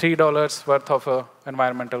 and $3 worth of a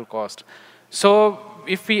environmental cost. So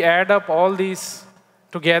if we add up all these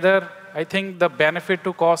together, I think the benefit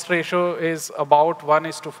to cost ratio is about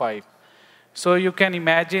 1:5. So you can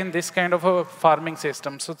imagine this kind of a farming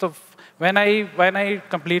system. So when I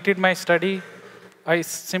completed my study, I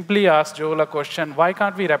simply asked Joel a question: why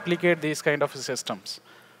can't we replicate these kind of systems?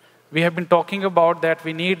 We have been talking about that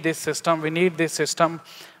we need this system,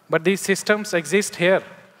 but these systems exist here.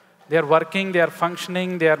 They are working, they are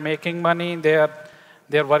functioning, they are making money, they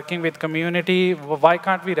are working with community. Why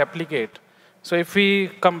can't we replicate? So if we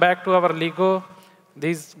come back to our Lego,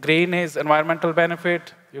 this green is environmental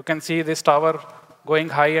benefit. You can see this tower going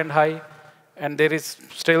high and high, and there is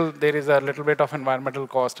a little bit of environmental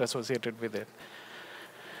cost associated with it.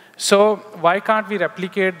 So why can't we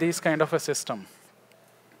replicate this kind of a system?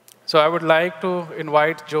 So I would like to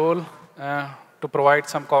invite Joel to provide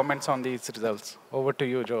some comments on these results. Over to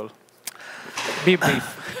you, Joel. Be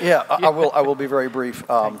brief. Yeah, I will be very brief.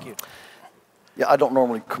 Thank you. Yeah, I don't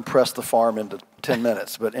normally compress the farm into 10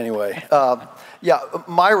 minutes, but anyway. Yeah,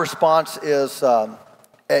 my response is,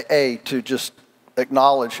 to just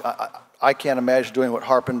acknowledge, I can't imagine doing what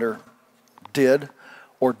Harpinder did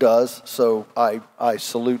or does, so I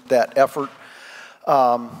salute that effort.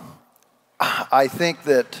 I think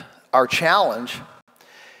that our challenge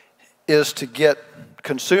is to get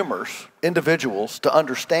consumers, individuals, to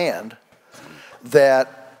understand that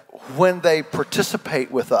when they participate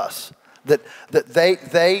with us, that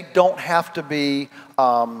they don't have to be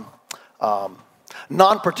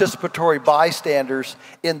non-participatory bystanders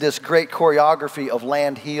in this great choreography of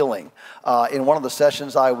land healing. In one of the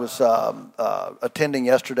sessions I was attending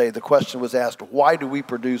yesterday, the question was asked, why do we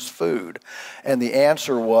produce food? And the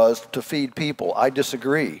answer was to feed people. I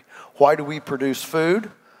disagree. Why do we produce food?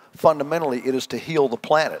 Fundamentally, it is to heal the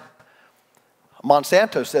planet.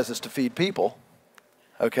 Monsanto says it's to feed people,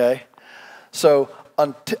 okay? So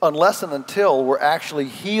unless and until we're actually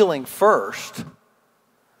healing first,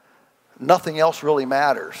 nothing else really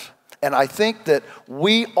matters. And I think that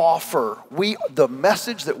the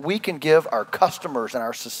message that we can give our customers and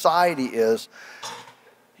our society is,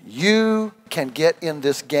 you can get in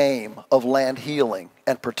this game of land healing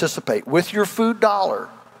and participate with your food dollar,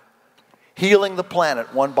 healing the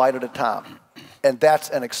planet one bite at a time. And that's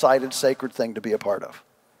an excited, sacred thing to be a part of.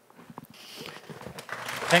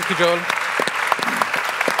 Thank you, Joel.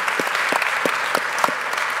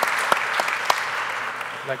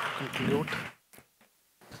 I'd like to conclude.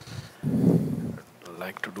 I'd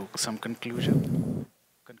like to do some conclusion.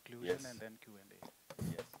 Yes. And then Q&A.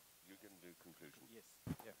 Yes, you can do conclusion. Yes.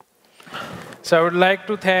 Yeah. So I would like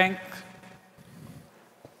to thank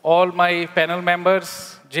all my panel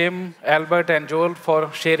members, Jim, Albert, and Joel,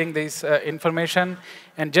 for sharing this information.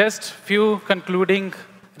 And just few concluding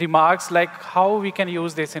remarks, like how we can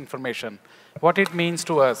use this information, what it means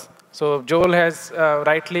to us. So Joel has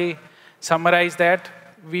rightly summarized that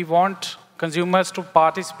we want consumers to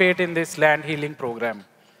participate in this land healing program.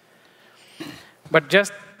 But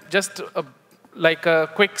just like a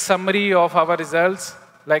quick summary of our results,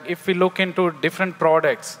 like if we look into different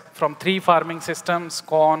products from 3 farming systems: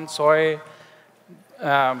 corn, soy,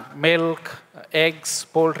 milk, eggs,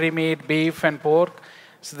 poultry meat, beef, and pork.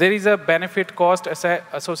 So there is a benefit cost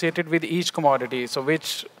associated with each commodity. So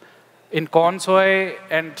which in corn, soy,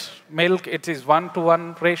 and milk, it is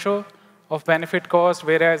 1-to-1 ratio of benefit cost,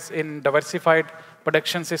 whereas in diversified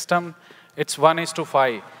production system, it's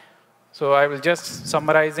 1:5. So I will just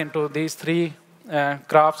summarize into these 3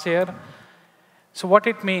 graphs here. So what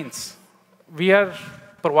it means, we are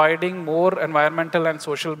providing more environmental and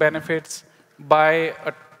social benefits by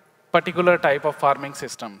a particular type of farming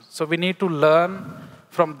system. So we need to learn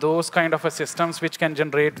from those kind of systems which can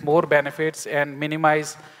generate more benefits and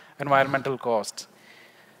minimize environmental costs.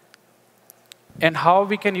 And how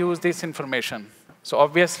we can use this information. So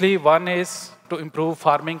obviously, one is to improve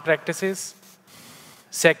farming practices.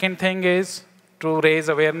 Second thing is to raise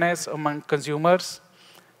awareness among consumers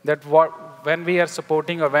that when we are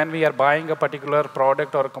supporting or when we are buying a particular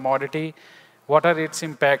product or a commodity, what are its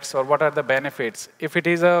impacts or what are the benefits? If it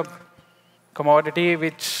is a commodity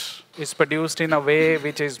which is produced in a way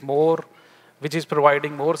which is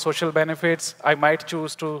providing more social benefits, I might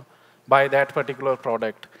choose to buy that particular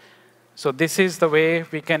product. So this is the way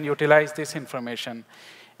we can utilize this information.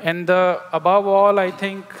 And above all, I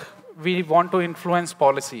think we want to influence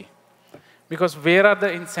policy. Because where are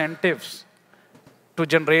the incentives to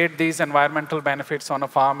generate these environmental benefits on a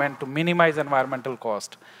farm and to minimize environmental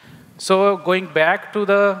cost? So going back to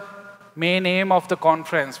the main aim of the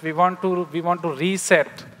conference, we want to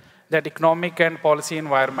reset that economic and policy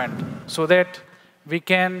environment so that we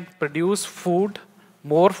can produce food,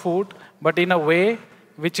 more food, but in a way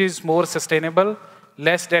which is more sustainable,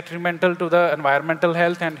 less detrimental to the environmental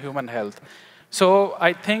health and human health. So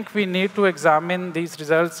I think we need to examine these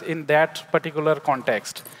results in that particular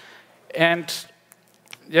context. And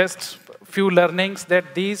just few learnings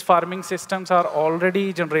that these farming systems are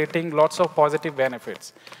already generating lots of positive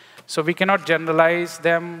benefits. So we cannot generalize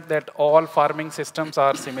them that all farming systems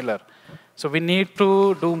are similar. So we need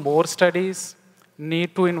to do more studies,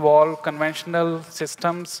 need to involve conventional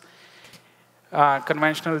systems,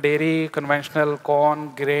 conventional dairy, conventional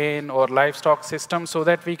corn, grain, or livestock systems so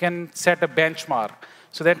that we can set a benchmark.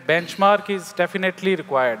 So that benchmark is definitely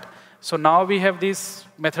required. So now we have this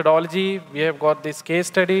methodology, we have got these case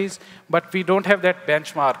studies, but we don't have that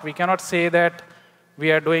benchmark. We cannot say that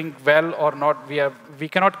we are doing well or not. We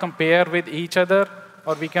cannot compare with each other,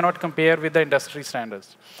 or we cannot compare with the industry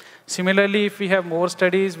standards. Similarly, if we have more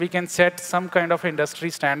studies, we can set some kind of industry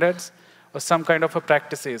standards or some kind of a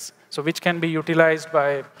practices, so which can be utilized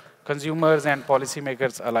by consumers and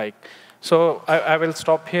policymakers alike. So I will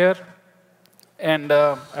stop here, and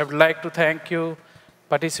I would like to thank you,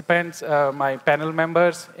 participants, my panel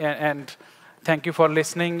members, and thank you for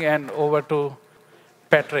listening, and over to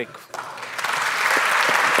Patrick.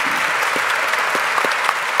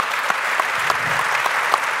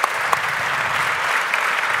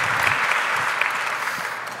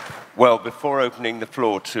 Well, before opening the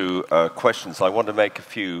floor to questions, I want to make a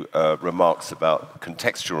few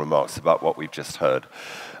contextual remarks about what we've just heard.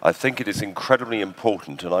 I think it is incredibly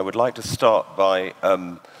important, and I would like to start by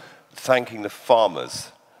thanking the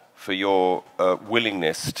farmers for your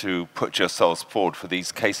willingness to put yourselves forward for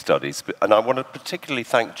these case studies. And I want to particularly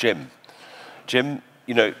thank Jim. Jim,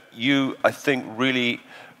 you, I think, really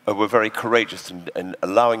were very courageous in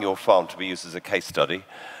allowing your farm to be used as a case study.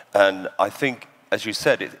 And I think, as you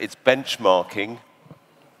said, it's benchmarking,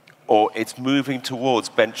 or it's moving towards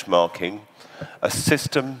benchmarking a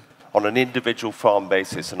system on an individual farm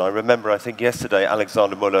basis. And I remember, I think yesterday,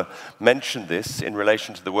 Alexander Muller mentioned this in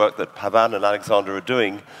relation to the work that Pavan and Alexander are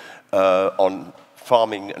doing on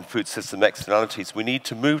farming and food system externalities. We need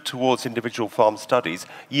to move towards individual farm studies,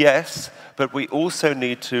 yes, but we also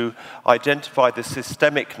need to identify the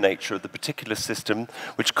systemic nature of the particular system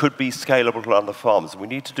which could be scalable to other farms. We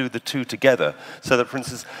need to do the two together so that, for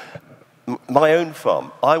instance, my own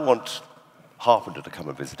farm, I want Harpinder to come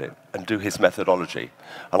and visit it and do his methodology.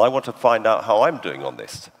 And I want to find out how I'm doing on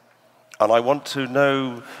this. And I want to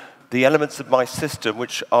know the elements of my system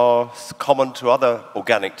which are common to other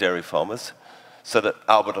organic dairy farmers, so that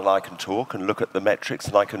Albert and I can talk and look at the metrics,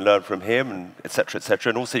 and I can learn from him, and et cetera, et cetera.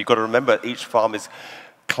 And also you've got to remember each farm is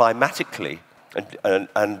climatically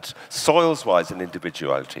and soils-wise an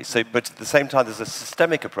individuality. So, but at the same time, there's a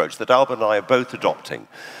systemic approach that Albert and I are both adopting.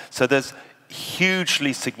 So there's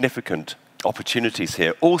hugely significant opportunities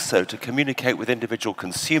here also to communicate with individual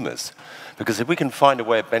consumers, because if we can find a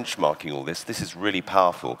way of benchmarking all this, this is really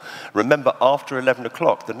powerful. Remember, after 11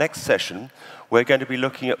 o'clock, the next session, we're going to be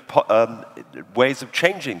looking at ways of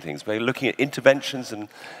changing things. We're looking at interventions and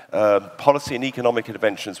policy and economic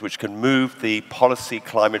interventions which can move the policy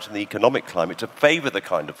climate and the economic climate to favor the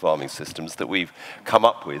kind of farming systems that we've come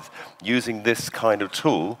up with using this kind of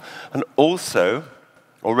tool. And also,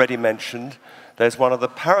 already mentioned, there's one of the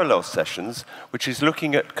parallel sessions which is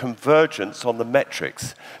looking at convergence on the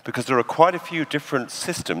metrics, because there are quite a few different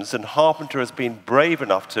systems, and Harpinder has been brave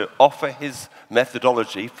enough to offer his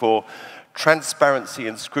methodology for transparency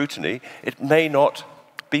and scrutiny. It may not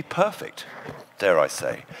be perfect, dare I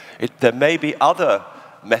say. There may be other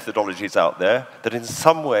methodologies out there that in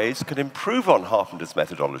some ways can improve on Harpinder's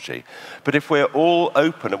methodology. But if we're all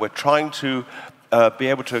open and we're trying to be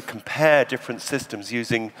able to compare different systems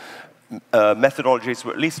using methodologies,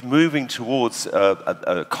 we're at least moving towards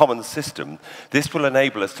a common system, this will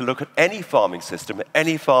enable us to look at any farming system,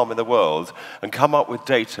 any farm in the world, and come up with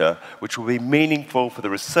data which will be meaningful for the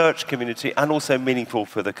research community and also meaningful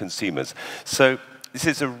for the consumers. So this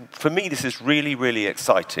is for me, this is really, really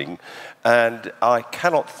exciting, and I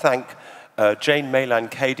cannot thank Jane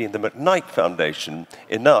Mayland-Cady and the McKnight Foundation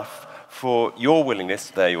enough for your willingness,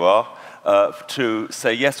 there you are, to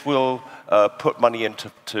say, yes, we'll put money in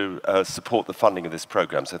to support the funding of this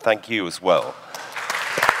program. So thank you as well.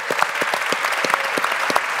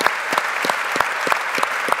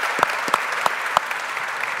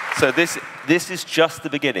 So this is just the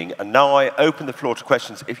beginning, and now I open the floor to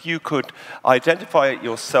questions. If you could identify it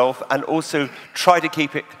yourself and also try to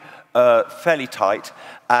keep it fairly tight,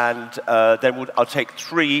 and then I'll take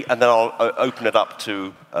 3, and then I'll open it up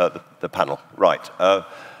to the panel. Right.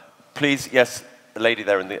 Please, yes, the lady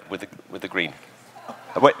there with the green.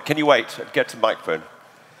 Wait, can you wait? Get to the microphone.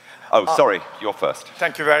 Oh, sorry, you're first.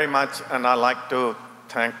 Thank you very much, and I'd like to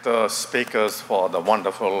thank the speakers for the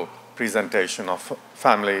wonderful presentation of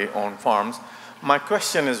family-owned farms. My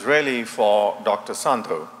question is really for Dr.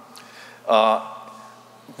 Sandhu.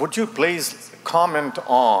 Would you please comment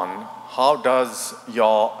on how does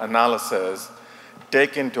your analysis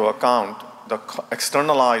take into account the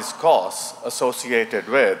externalized costs associated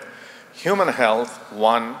with human health,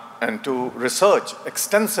 one, and two, research,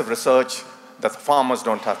 extensive research that farmers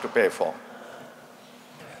don't have to pay for?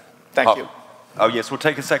 Thank you. Oh, yes, we'll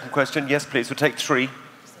take a second question. Yes, please, we'll take 3.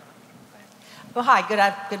 Well, hi,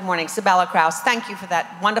 good morning. Sabella Kraus. Thank you for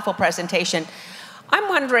that wonderful presentation. I'm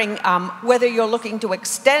wondering whether you're looking to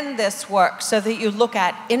extend this work so that you look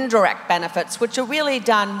at indirect benefits, which are really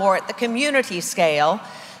done more at the community scale.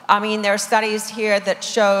 I mean, there are studies here that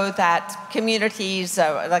show that communities,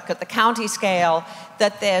 like at the county scale,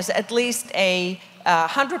 that there's at least a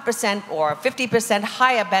 100% or 50%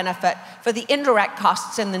 higher benefit for the indirect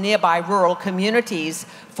costs in the nearby rural communities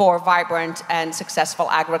for vibrant and successful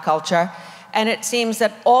agriculture. And it seems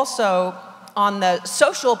that also on the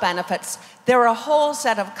social benefits, there are a whole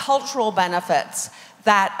set of cultural benefits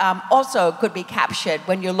that also could be captured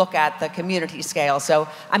when you look at the community scale. So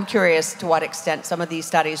I'm curious to what extent some of these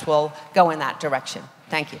studies will go in that direction.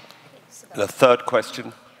 Thank you. The third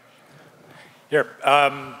question. Here.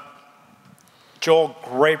 Joel,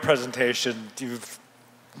 great presentation. You've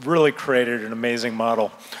really created an amazing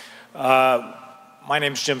model. My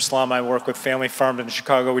name's Jim Slum. I work with Family Farm in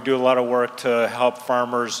Chicago. We do a lot of work to help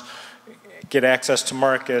farmers get access to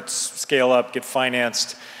markets, scale up, get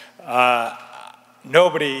financed.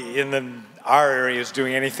 Nobody in our area is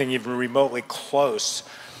doing anything even remotely close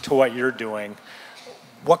to what you're doing.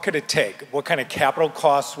 What could it take? What kind of capital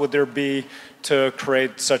costs would there be to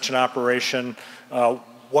create such an operation?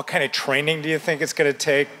 What kind of training do you think it's going to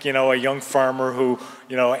take? You know, a young farmer who,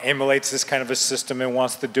 you know, emulates this kind of a system and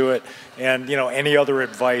wants to do it. And, you know, any other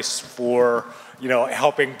advice for, you know,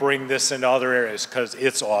 helping bring this into other areas, because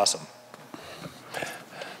it's awesome.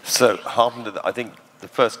 So, Harpinder, I think the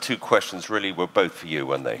first 2 questions really were both for you,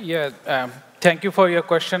 weren't they? Yeah, thank you for your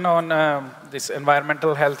question on this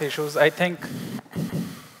environmental health issues. I think,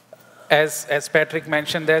 as Patrick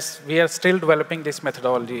mentioned, we are still developing this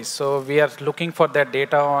methodology. So we are looking for that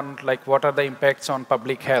data on like what are the impacts on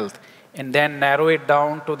public health, and then narrow it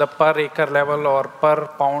down to the per acre level or per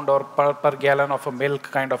pound or per gallon of a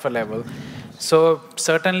milk kind of a level. So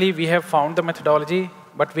certainly we have found the methodology,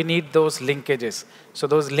 but we need those linkages. So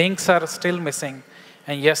those links are still missing.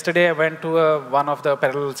 And yesterday I went to one of the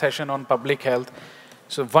parallel session on public health.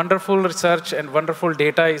 So wonderful research and wonderful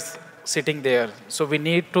data is sitting there. So we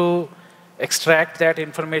need to extract that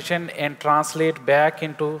information and translate back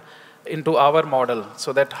into our model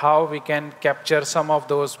so that how we can capture some of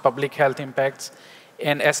those public health impacts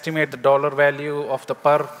and estimate the dollar value of the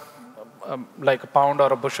per like a pound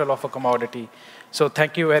or a bushel of a commodity. So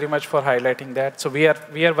thank you very much for highlighting that. So we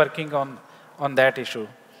are working on that issue.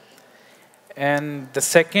 And the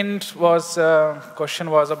second question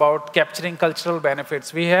was about capturing cultural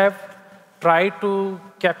benefits. We have tried to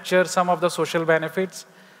capture some of the social benefits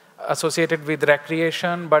associated with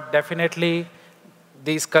recreation, but definitely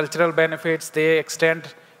these cultural benefits, they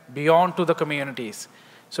extend beyond to the communities.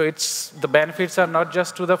 So the benefits are not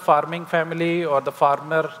just to the farming family or the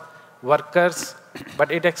farmer workers,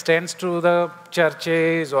 but it extends to the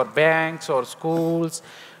churches or banks or schools.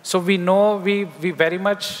 So we know we very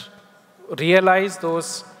much realize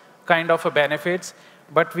those kind of benefits,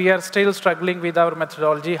 but we are still struggling with our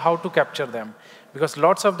methodology how to capture them, because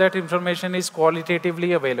lots of that information is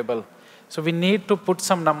qualitatively available. So we need to put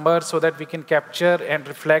some numbers so that we can capture and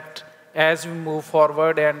reflect as we move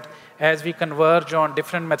forward and as we converge on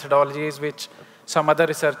different methodologies which some other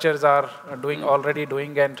researchers are already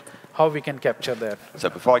doing, and how we can capture that. So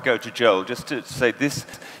before I go to Joel, just to say this,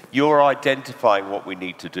 you're identifying what we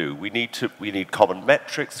need to do. We need common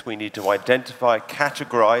metrics, we need to identify,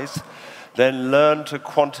 categorize, then learn to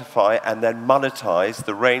quantify and then monetize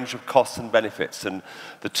the range of costs and benefits. And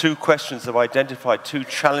the 2 questions have identified 2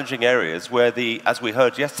 challenging areas where as we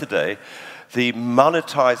heard yesterday, the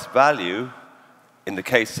monetized value, in the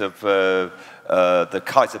case of the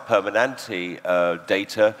Kaiser Permanente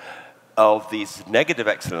data, of these negative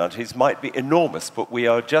externalities might be enormous, but we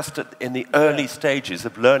are just in the early stages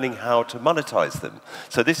of learning how to monetize them.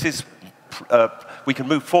 So this is, we can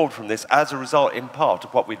move forward from this as a result, in part,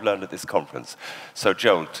 of what we've learned at this conference. So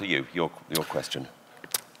Joel, to you, your question.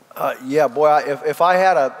 Yeah, boy, if I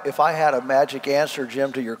had a magic answer,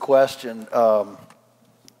 Jim, to your question,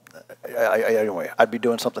 anyway, I'd be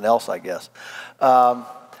doing something else, I guess.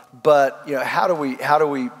 But you know, how do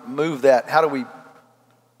we move that? How do we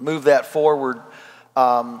move that forward?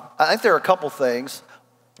 I think there are a couple things.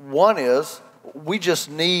 One is we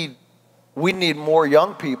need more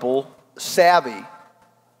young people savvy,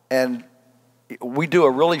 and we do a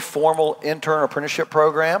really formal intern apprenticeship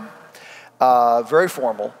program, very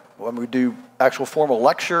formal. When we do actual formal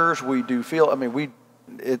lectures, we do field. I mean,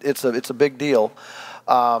 it's a big deal,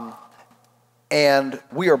 and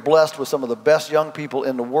we are blessed with some of the best young people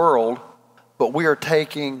in the world. But we are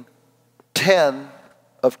taking 10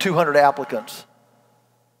 of 200 applicants.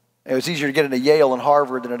 It was easier to get into Yale and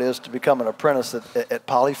Harvard than it is to become an apprentice at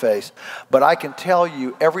Polyface. But I can tell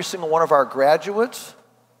you, every single one of our graduates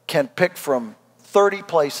can pick from 30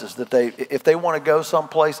 places that if they want to go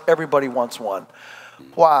someplace, everybody wants one.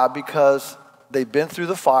 Why? Because they've been through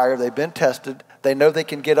the fire, they've been tested, they know they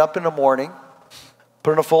can get up in the morning,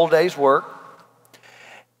 put in a full day's work,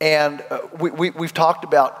 and we've talked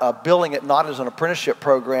about billing it not as an apprenticeship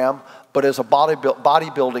program, but as a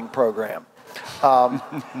bodybuilding program.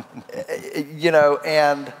 You know,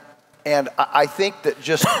 and I think that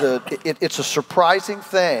just it's a surprising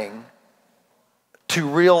thing to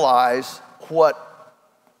realize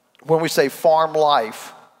when we say farm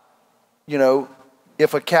life, you know,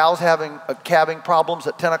 if a cow's having calving problems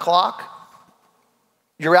at 10 o'clock,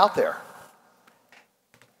 you're out there.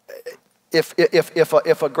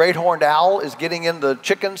 If a great horned owl is getting in the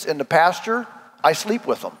chickens in the pasture, I sleep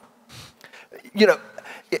with them. You know,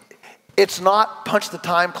 it's not punch the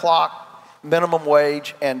time clock, minimum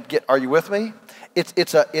wage, and are you with me?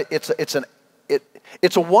 It's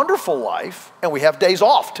a wonderful life, and we have days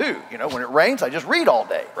off too. You know, when it rains, I just read all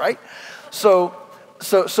day, right? So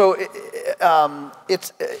it's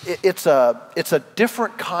a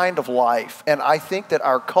different kind of life, and I think that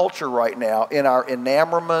our culture right now, in our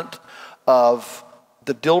enamorment of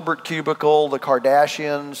the Dilbert cubicle, the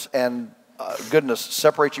Kardashians, and goodness,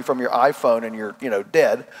 separate you from your iPhone and you're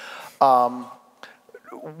dead.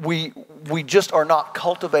 We just are not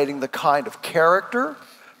cultivating the kind of character,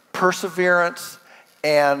 perseverance,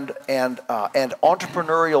 and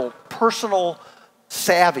entrepreneurial personal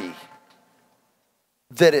savvy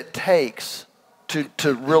that it takes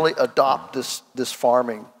to really adopt this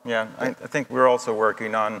farming. Yeah, I think we're also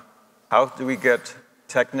working on how do we get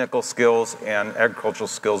technical skills and agricultural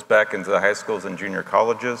skills back into the high schools and junior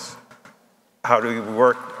colleges. How do we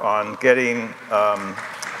work on getting,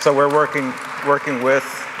 so we're working with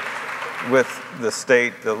the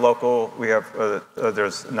state, the local, we have,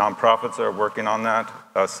 there's nonprofits that are working on that,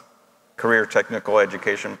 career technical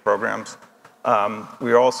education programs.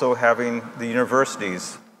 We're also having the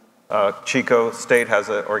universities. Chico State has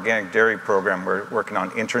an organic dairy program. We're working on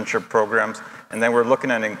internship programs. And then we're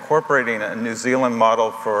looking at incorporating a New Zealand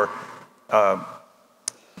model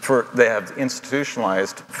they have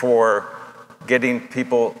institutionalized for getting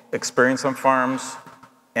people experience on farms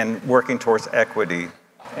and working towards equity.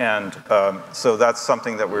 And so that's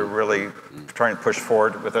something that we're really trying to push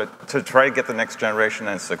forward with to try to get the next generation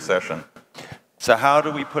in succession. So how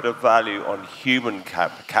do we put a value on human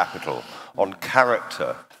capital, on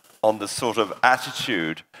character, on the sort of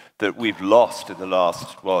attitude that we've lost in the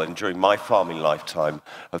last, well, and during my farming lifetime,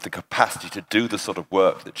 of the capacity to do the sort of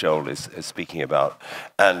work that Joel is speaking about,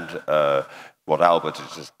 and what Albert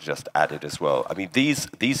has just added as well. I mean,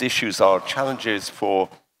 these issues are challenges for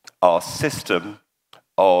our system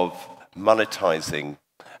of monetizing.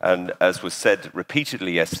 And as was said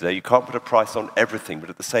repeatedly yesterday, you can't put a price on everything, but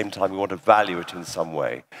at the same time, you want to value it in some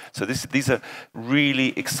way. So these are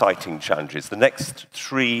really exciting challenges. The next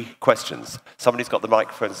 3 questions. Somebody's got the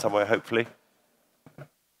microphone somewhere, hopefully.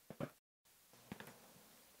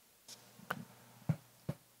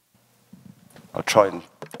 I'll try and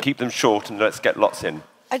keep them short and let's get lots in.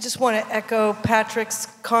 I just want to echo Patrick's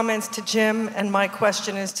comments to Jim, and my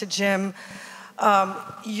question is to Jim.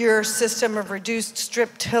 Your system of reduced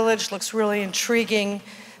strip tillage looks really intriguing,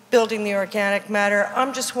 building the organic matter.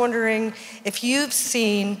 I'm just wondering if you've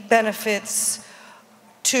seen benefits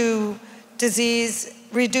to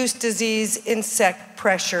reduced disease, insect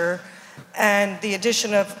pressure, and the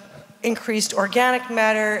addition of increased organic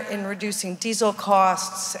matter in reducing diesel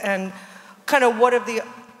costs, and kind of what are the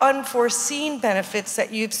unforeseen benefits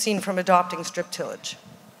that you've seen from adopting strip tillage?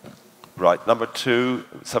 Right, number 2,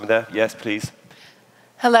 someone there? Yes, please.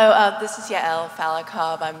 Hello, this is Yael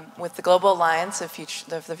Falakov. I'm with the Global Alliance of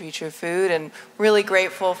the Future of Food, and really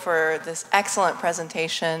grateful for this excellent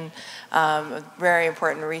presentation, very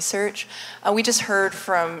important research. We just heard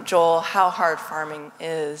from Joel how hard farming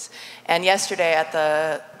is, and yesterday at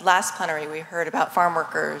the last plenary we heard about farm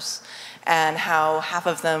workers and how half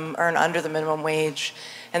of them earn under the minimum wage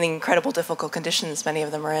and the incredible difficult conditions many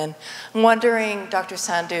of them are in. I'm wondering, Dr.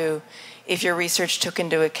 Sandhu, if your research took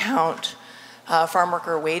into account farm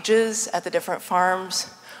worker wages at the different farms,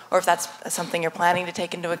 or if that's something you're planning to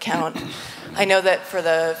take into account. I know that for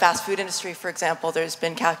the fast food industry, for example, there's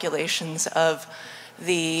been calculations of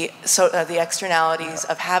the externalities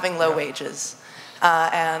of having low wages,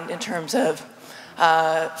 and in terms of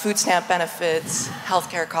food stamp benefits,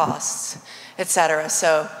 healthcare costs, et cetera.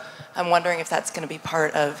 So I'm wondering if that's going to be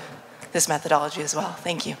part of this methodology as well.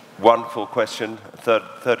 Thank you. Wonderful question.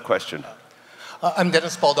 Third question. I'm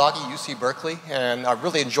Dennis Baldaghi, UC Berkeley, and I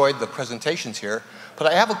really enjoyed the presentations here. But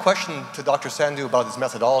I have a question to Dr. Sandhu about his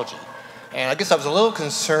methodology. And I guess I was a little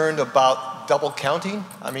concerned about double counting.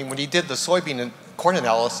 I mean, when he did the soybean and corn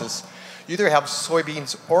analysis, you either have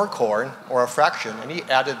soybeans or corn, or a fraction, and he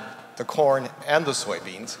added the corn and the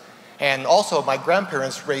soybeans. And also, my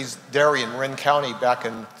grandparents raised dairy in Marin County back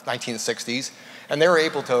in 1960s, and they were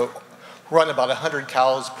able to run about 100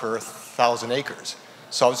 cows per 1,000 acres.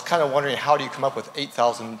 So I was kind of wondering, how do you come up with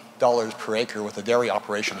 $8,000 per acre with a dairy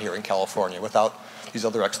operation here in California without these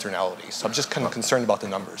other externalities? So I'm just kind of concerned about the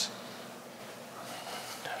numbers.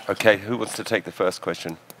 Okay, who wants to take the first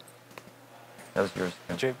question? That was yours.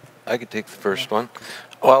 Jim? I could take the first one.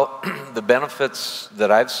 Well, the benefits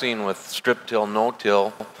that I've seen with strip till,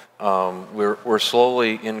 no-till, we're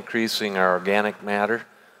slowly increasing our organic matter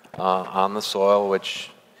on the soil,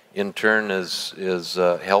 which in turn is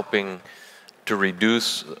helping to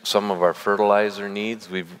reduce some of our fertilizer needs.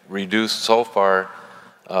 We've reduced so far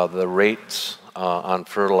the rates on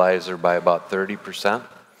fertilizer by about 30%,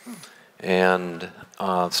 and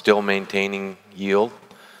still maintaining yield.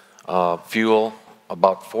 Fuel,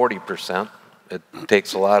 about 40%. It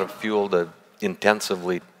takes a lot of fuel to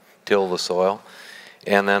intensively till the soil.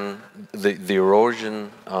 And then the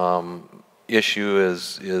erosion issue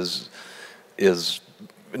is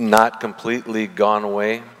not completely gone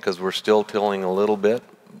away, because we're still tilling a little bit,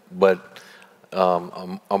 but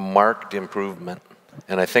a marked improvement.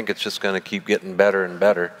 And I think it's just going to keep getting better and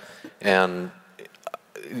better. And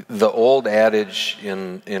the old adage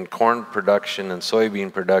in corn production and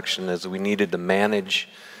soybean production is we needed to manage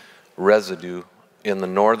residue in the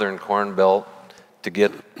northern corn belt to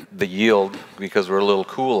get the yield, because we're a little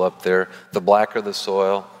cool up there. The blacker the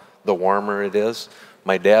soil, the warmer it is.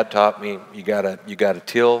 My dad taught me you gotta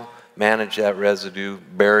till, manage that residue,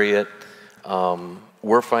 bury it.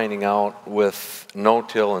 We're finding out with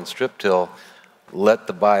no-till and strip-till, let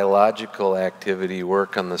the biological activity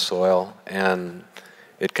work on the soil, and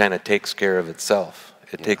it kind of takes care of itself.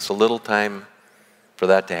 It takes a little time for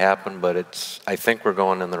that to happen, but I think we're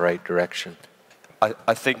going in the right direction.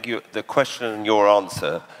 I think the question and your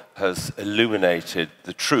answer has illuminated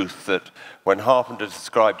the truth that when Harpinder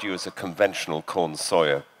described you as a conventional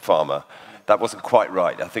corn-soy farmer, that wasn't quite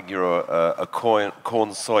right. I think you're a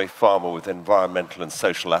corn-soy farmer with environmental and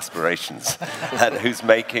social aspirations and who's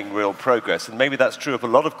making real progress. And maybe that's true of a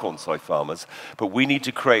lot of corn-soy farmers, but we need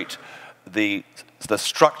to create the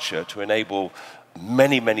structure to enable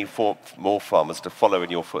many more farmers to follow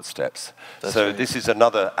in your footsteps. That's so right. this is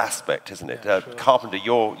another aspect, isn't it? Sure. Carpenter,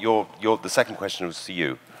 the second question was to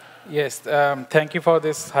you. Yes, thank you for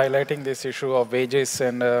this highlighting this issue of wages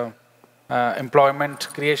and employment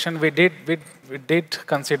creation. We did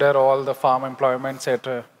consider all the farm employments at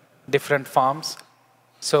different farms.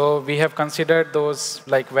 So we have considered those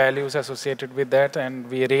like values associated with that, and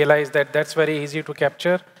we realized that that's very easy to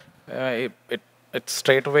capture. It's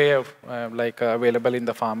straight away available in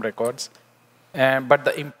the farm records. But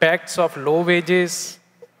the impacts of low wages,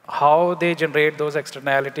 how they generate those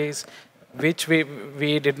externalities, which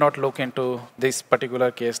we did not look into this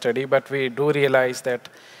particular case study, but we do realize that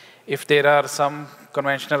if there are some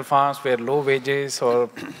conventional farms where low wages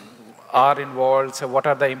are involved, so what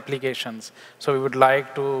are the implications? So we would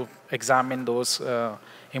like to examine those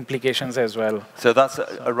implications as well. So that's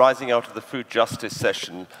arising out of the food justice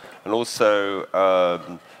session, and also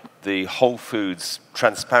the Whole Foods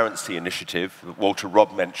Transparency Initiative that Walter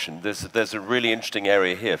Robb mentioned. There's a really interesting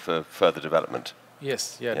area here for further development.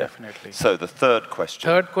 Yes, yeah, definitely. So the third question.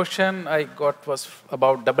 Third question I got was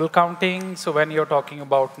about double counting. So when you're talking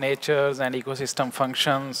about natures and ecosystem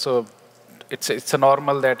functions, so it's a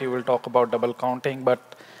normal that you will talk about double counting, but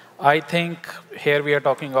I think here we are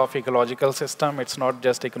talking of ecological system. It's not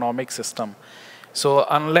just economic system. So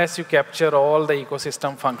unless you capture all the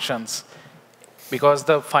ecosystem functions, because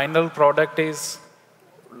the final product is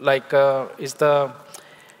like it's the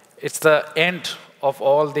end of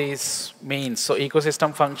all these means. So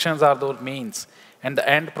ecosystem functions are those means, and the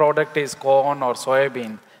end product is corn or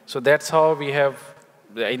soybean. So that's how we have,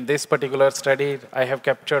 in this particular study, I have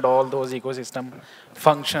captured all those ecosystem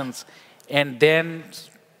functions, and then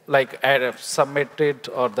like submitted,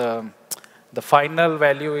 or the final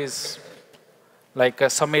value is like a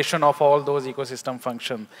summation of all those ecosystem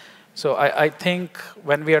functions. So I think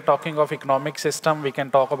when we are talking of economic system, we can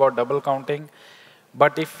talk about double counting.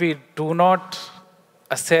 But if we do not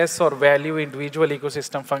assess or value individual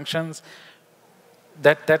ecosystem functions,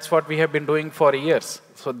 that's what we have been doing for years.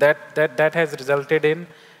 So that has resulted in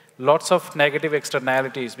lots of negative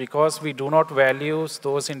externalities because we do not value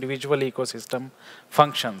those individual ecosystem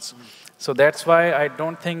functions. So that's why I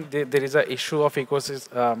don't think there is an issue of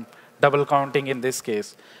ecosystem double counting in this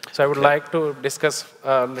case. So I would like to discuss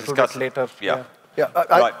a little bit later. Yeah.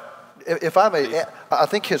 If I may, I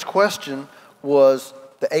think his question was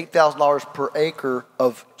the $8,000 per acre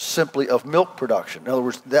of simply of milk production. In other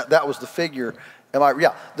words, that was the figure. Am I?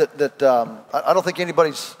 Yeah. I don't think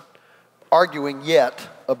anybody's arguing yet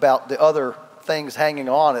about the other things hanging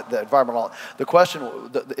on at the environmental. The question,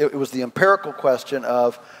 it was the empirical question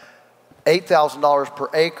of $8,000 per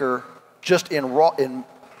acre just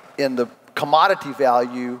in the commodity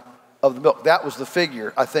value of the milk. That was the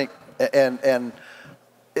figure, I think. And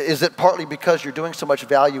is it partly because you're doing so much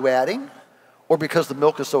value adding, or because the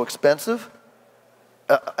milk is so expensive?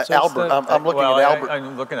 Albert, I'm looking at Albert.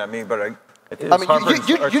 I'm looking at me, but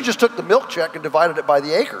you just took the milk check and divided it by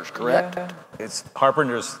the acres, correct? Yeah. It's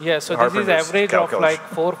Harpinder's. Yeah, so this is average of like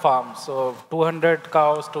 4 farms, so 200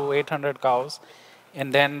 cows to 800 cows.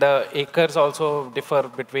 And then the acres also differ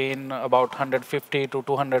between about 150 to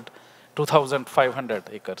 2,500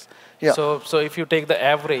 acres. Yeah. So if you take the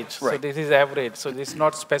average, right. So this is average, so this is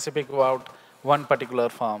not specific about one particular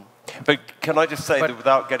farm. But can I just say that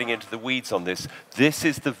without getting into the weeds on this, this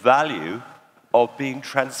is the value of being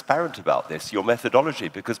transparent about this, your methodology,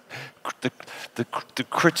 because the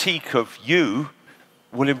critique of you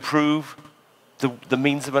will improve the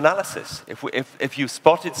means of analysis. If you've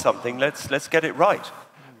spotted something, let's get it right.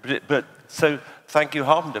 But so thank you,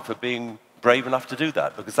 Harpinder, for being brave enough to do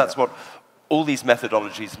that, because that's what all these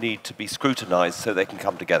methodologies need to be scrutinized so they can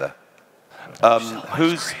come together.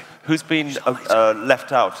 Who's been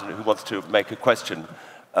left out and who wants to make a question?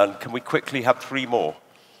 And can we quickly have 3 more?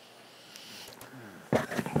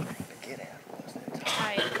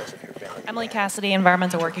 Hi, Emily Cassidy,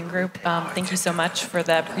 Environmental Working Group. Thank you so much for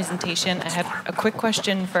the presentation. I had a quick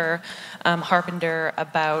question for Harpinder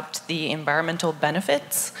about the environmental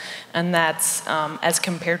benefits, and that's as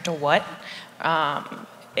compared to what?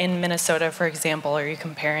 In Minnesota, for example, are you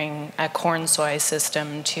comparing a corn soy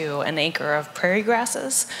system to an acre of prairie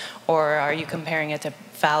grasses, or are you comparing it to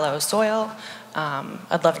fallow soil?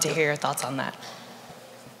 I'd love to hear your thoughts on that.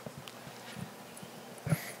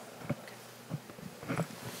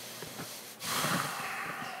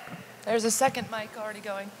 There's a second mic already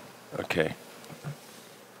going. Okay.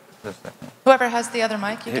 Whoever has the other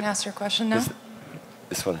mic, you can ask your question now.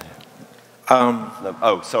 This one here. No,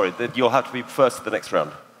 oh, sorry. You'll have to be first at the next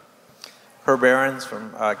round. Herb Ahrens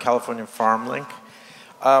from California FarmLink.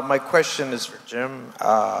 My question is for Jim.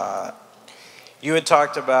 You had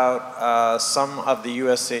talked about some of the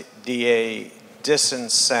USDA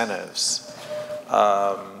disincentives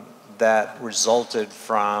that resulted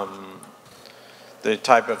from the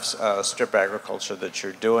type of strip agriculture that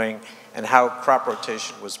you're doing and how crop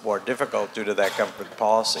rotation was more difficult due to that government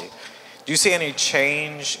policy. Do you see any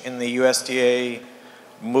change in the USDA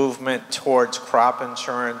movement towards crop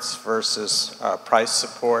insurance versus price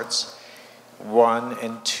supports? 1,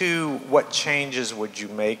 and 2, what changes would you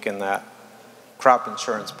make in that crop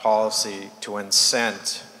insurance policy to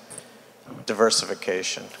incent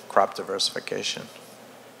diversification, crop diversification?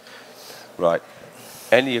 Right.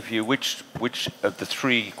 Any of you, which of the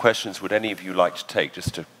 3 questions would any of you like to take,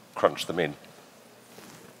 just to crunch them in?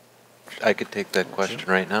 I could take that question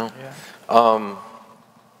right now. Yeah.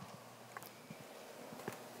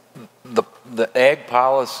 The ag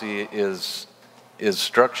policy is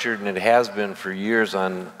structured, and it has been for years,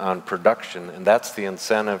 on production, and that's the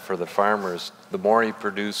incentive for the farmers. The more he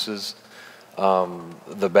produces,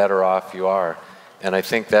 the better off you are. And I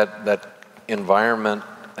think that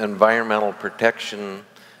environmental protection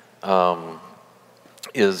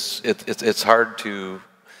it's hard to,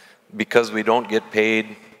 because we don't get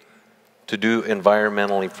paid to do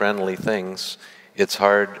environmentally friendly things. It's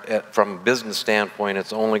hard from a business standpoint.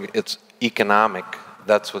 It's economic.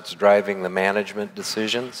 That's what's driving the management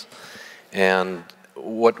decisions. And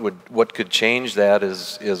what could change that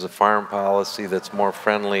is a farm policy that's more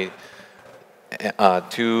friendly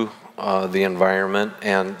to the environment,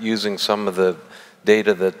 and using some of the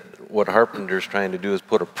data that what Harpinder's trying to do is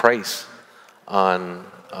put a price on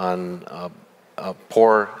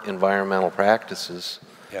poor environmental practices.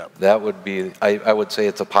 Yeah. That would be, I would say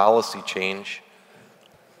it's a policy change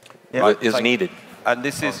is needed. And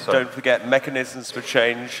this is, don't forget, mechanisms for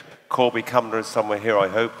change, Corby Cumner is somewhere here, I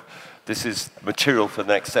hope. This is material for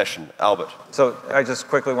the next session. Albert. So I just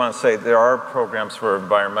quickly want to say there are programs for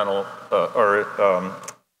environmental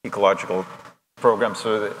ecological programs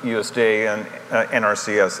for the USDA and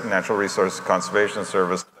NRCS, Natural Resource Conservation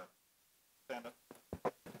Service.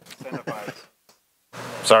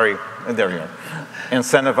 Sorry, there you go.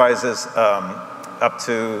 Incentivizes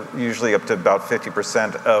usually up to about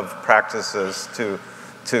 50% of practices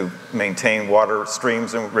to maintain water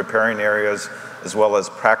streams and riparian areas, as well as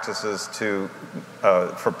practices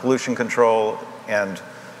for pollution control and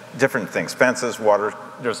different things, fences, water.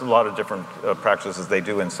 There's a lot of different practices they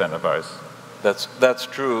do incentivize. That's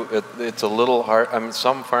true. It's a little hard. I mean,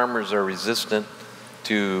 some farmers are resistant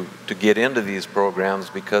to get into these programs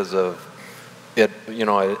because of it. You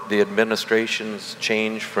know, the administrations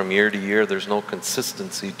change from year to year. There's no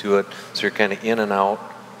consistency to it, so you're kind of in and out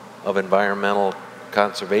of environmental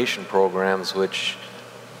conservation programs, which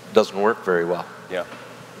doesn't work very well. Yeah.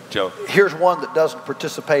 Joe. Here's one that doesn't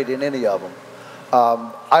participate in any of them.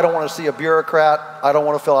 I don't want to see a bureaucrat. I don't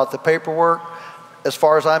want to fill out the paperwork. As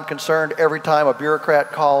far as I'm concerned, every time a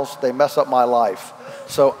bureaucrat calls, they mess up my life.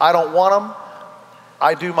 So I don't want them.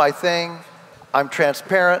 I do my thing. I'm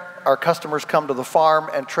transparent. Our customers come to the farm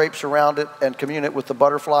and traipse around it and communicate with the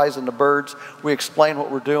butterflies and the birds. We explain what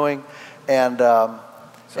we're doing, and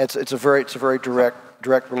it's a very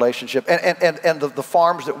direct relationship. And the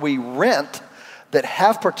farms that we rent that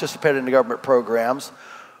have participated in the government programs,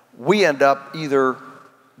 we end up either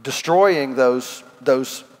destroying those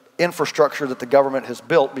infrastructure that the government has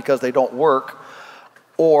built because they don't work,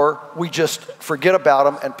 or we just forget about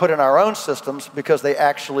them and put in our own systems because they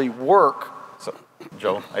actually work. So,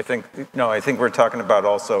 Joe, I think we're talking about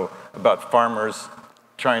also about farmers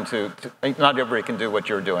trying to not everybody can do what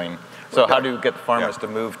you're doing. So how do you get the farmers to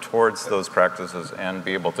move towards those practices and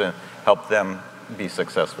be able to help them be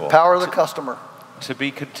successful? Power of the customer. To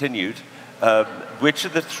be continued. Which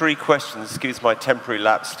of the three questions, excuse my temporary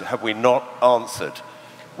lapse, have we not answered?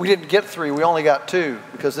 We didn't get three, we only got two,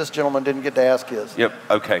 because this gentleman didn't get to ask his. Yep,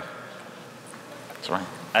 okay. That's right.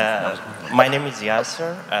 My name is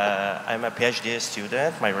Yasser. I'm a PhD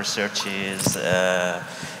student. My research is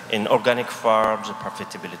in organic farms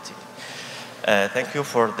profitability. Thank you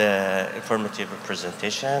for the informative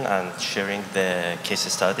presentation and sharing the case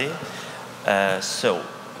study. So,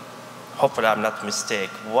 hopefully I'm not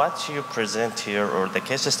mistaken. What you present here, or the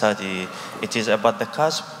case study, it is about the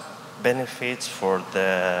cost benefits for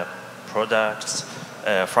the products,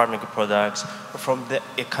 farming products, from the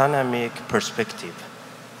economic perspective.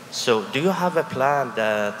 So do you have a plan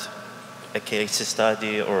that a case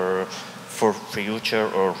study or for future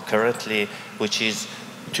or currently, which is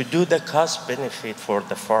to do the cost benefit for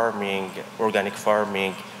the farming, organic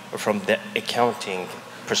farming, from the accounting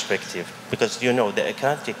perspective? Because you know the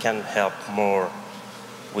accounting can help more,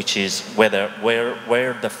 which is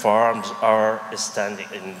where the farms are standing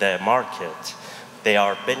in the market. They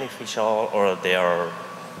are beneficial, or they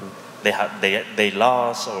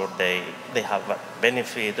loss, or they have a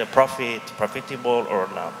benefit, a profit, profitable or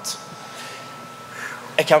not.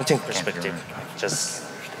 Accounting perspective. Just.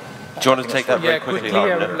 Do you want to take that very quickly?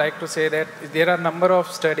 I would like to say that there are a number of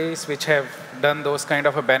studies which have done those kind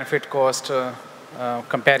of a benefit cost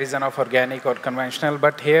comparison of organic or conventional,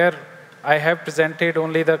 but here I have presented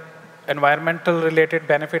only the environmental related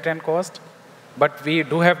benefit and cost, but we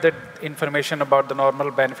do have the information about the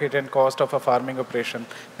normal benefit and cost of a farming operation,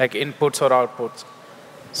 like inputs or outputs.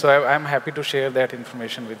 So I'm happy to share that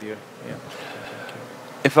information with you. Yeah.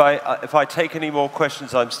 If I take any more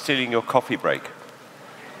questions, I'm stealing your coffee break.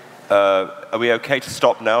 Are we okay to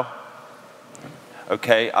stop now?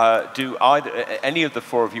 Okay. Do any of the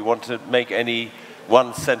four of you want to make any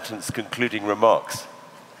one-sentence concluding remarks?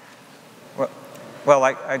 Well,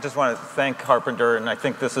 I just want to thank Harpinder, and I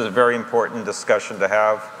think this is a very important discussion to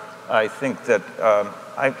have. I think that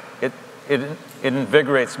it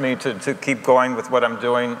invigorates me to keep going with what I'm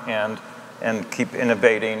doing and keep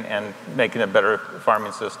innovating and making a better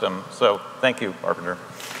farming system. So thank you, Harpinder.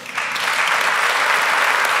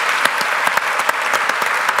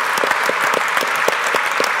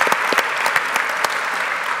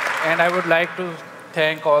 And I would like to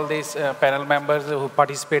thank all these panel members who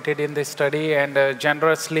participated in this study and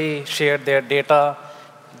generously shared their data,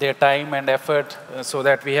 their time and effort so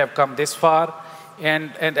that we have come this far.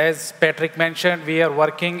 And as Patrick mentioned, we are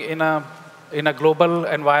working in a global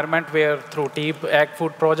environment where through TEEP Ag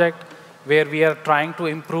Food Project, where we are trying to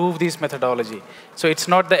improve this methodology. So it's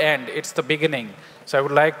not the end, it's the beginning. So I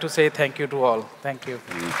would like to say thank you to all. Thank you.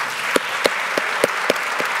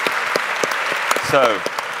 So,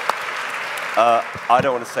 I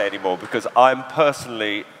don't want to say any more because I'm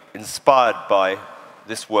personally inspired by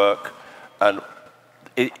this work, and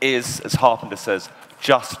it is, as Harpinder says,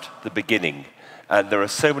 just the beginning. And there are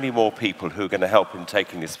so many more people who are going to help in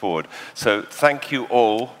taking this forward. So thank you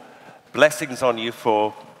all. Blessings on you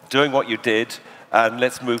for doing what you did. And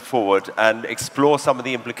let's move forward and explore some of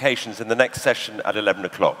the implications in the next session at 11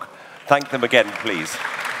 o'clock. Thank them again, please.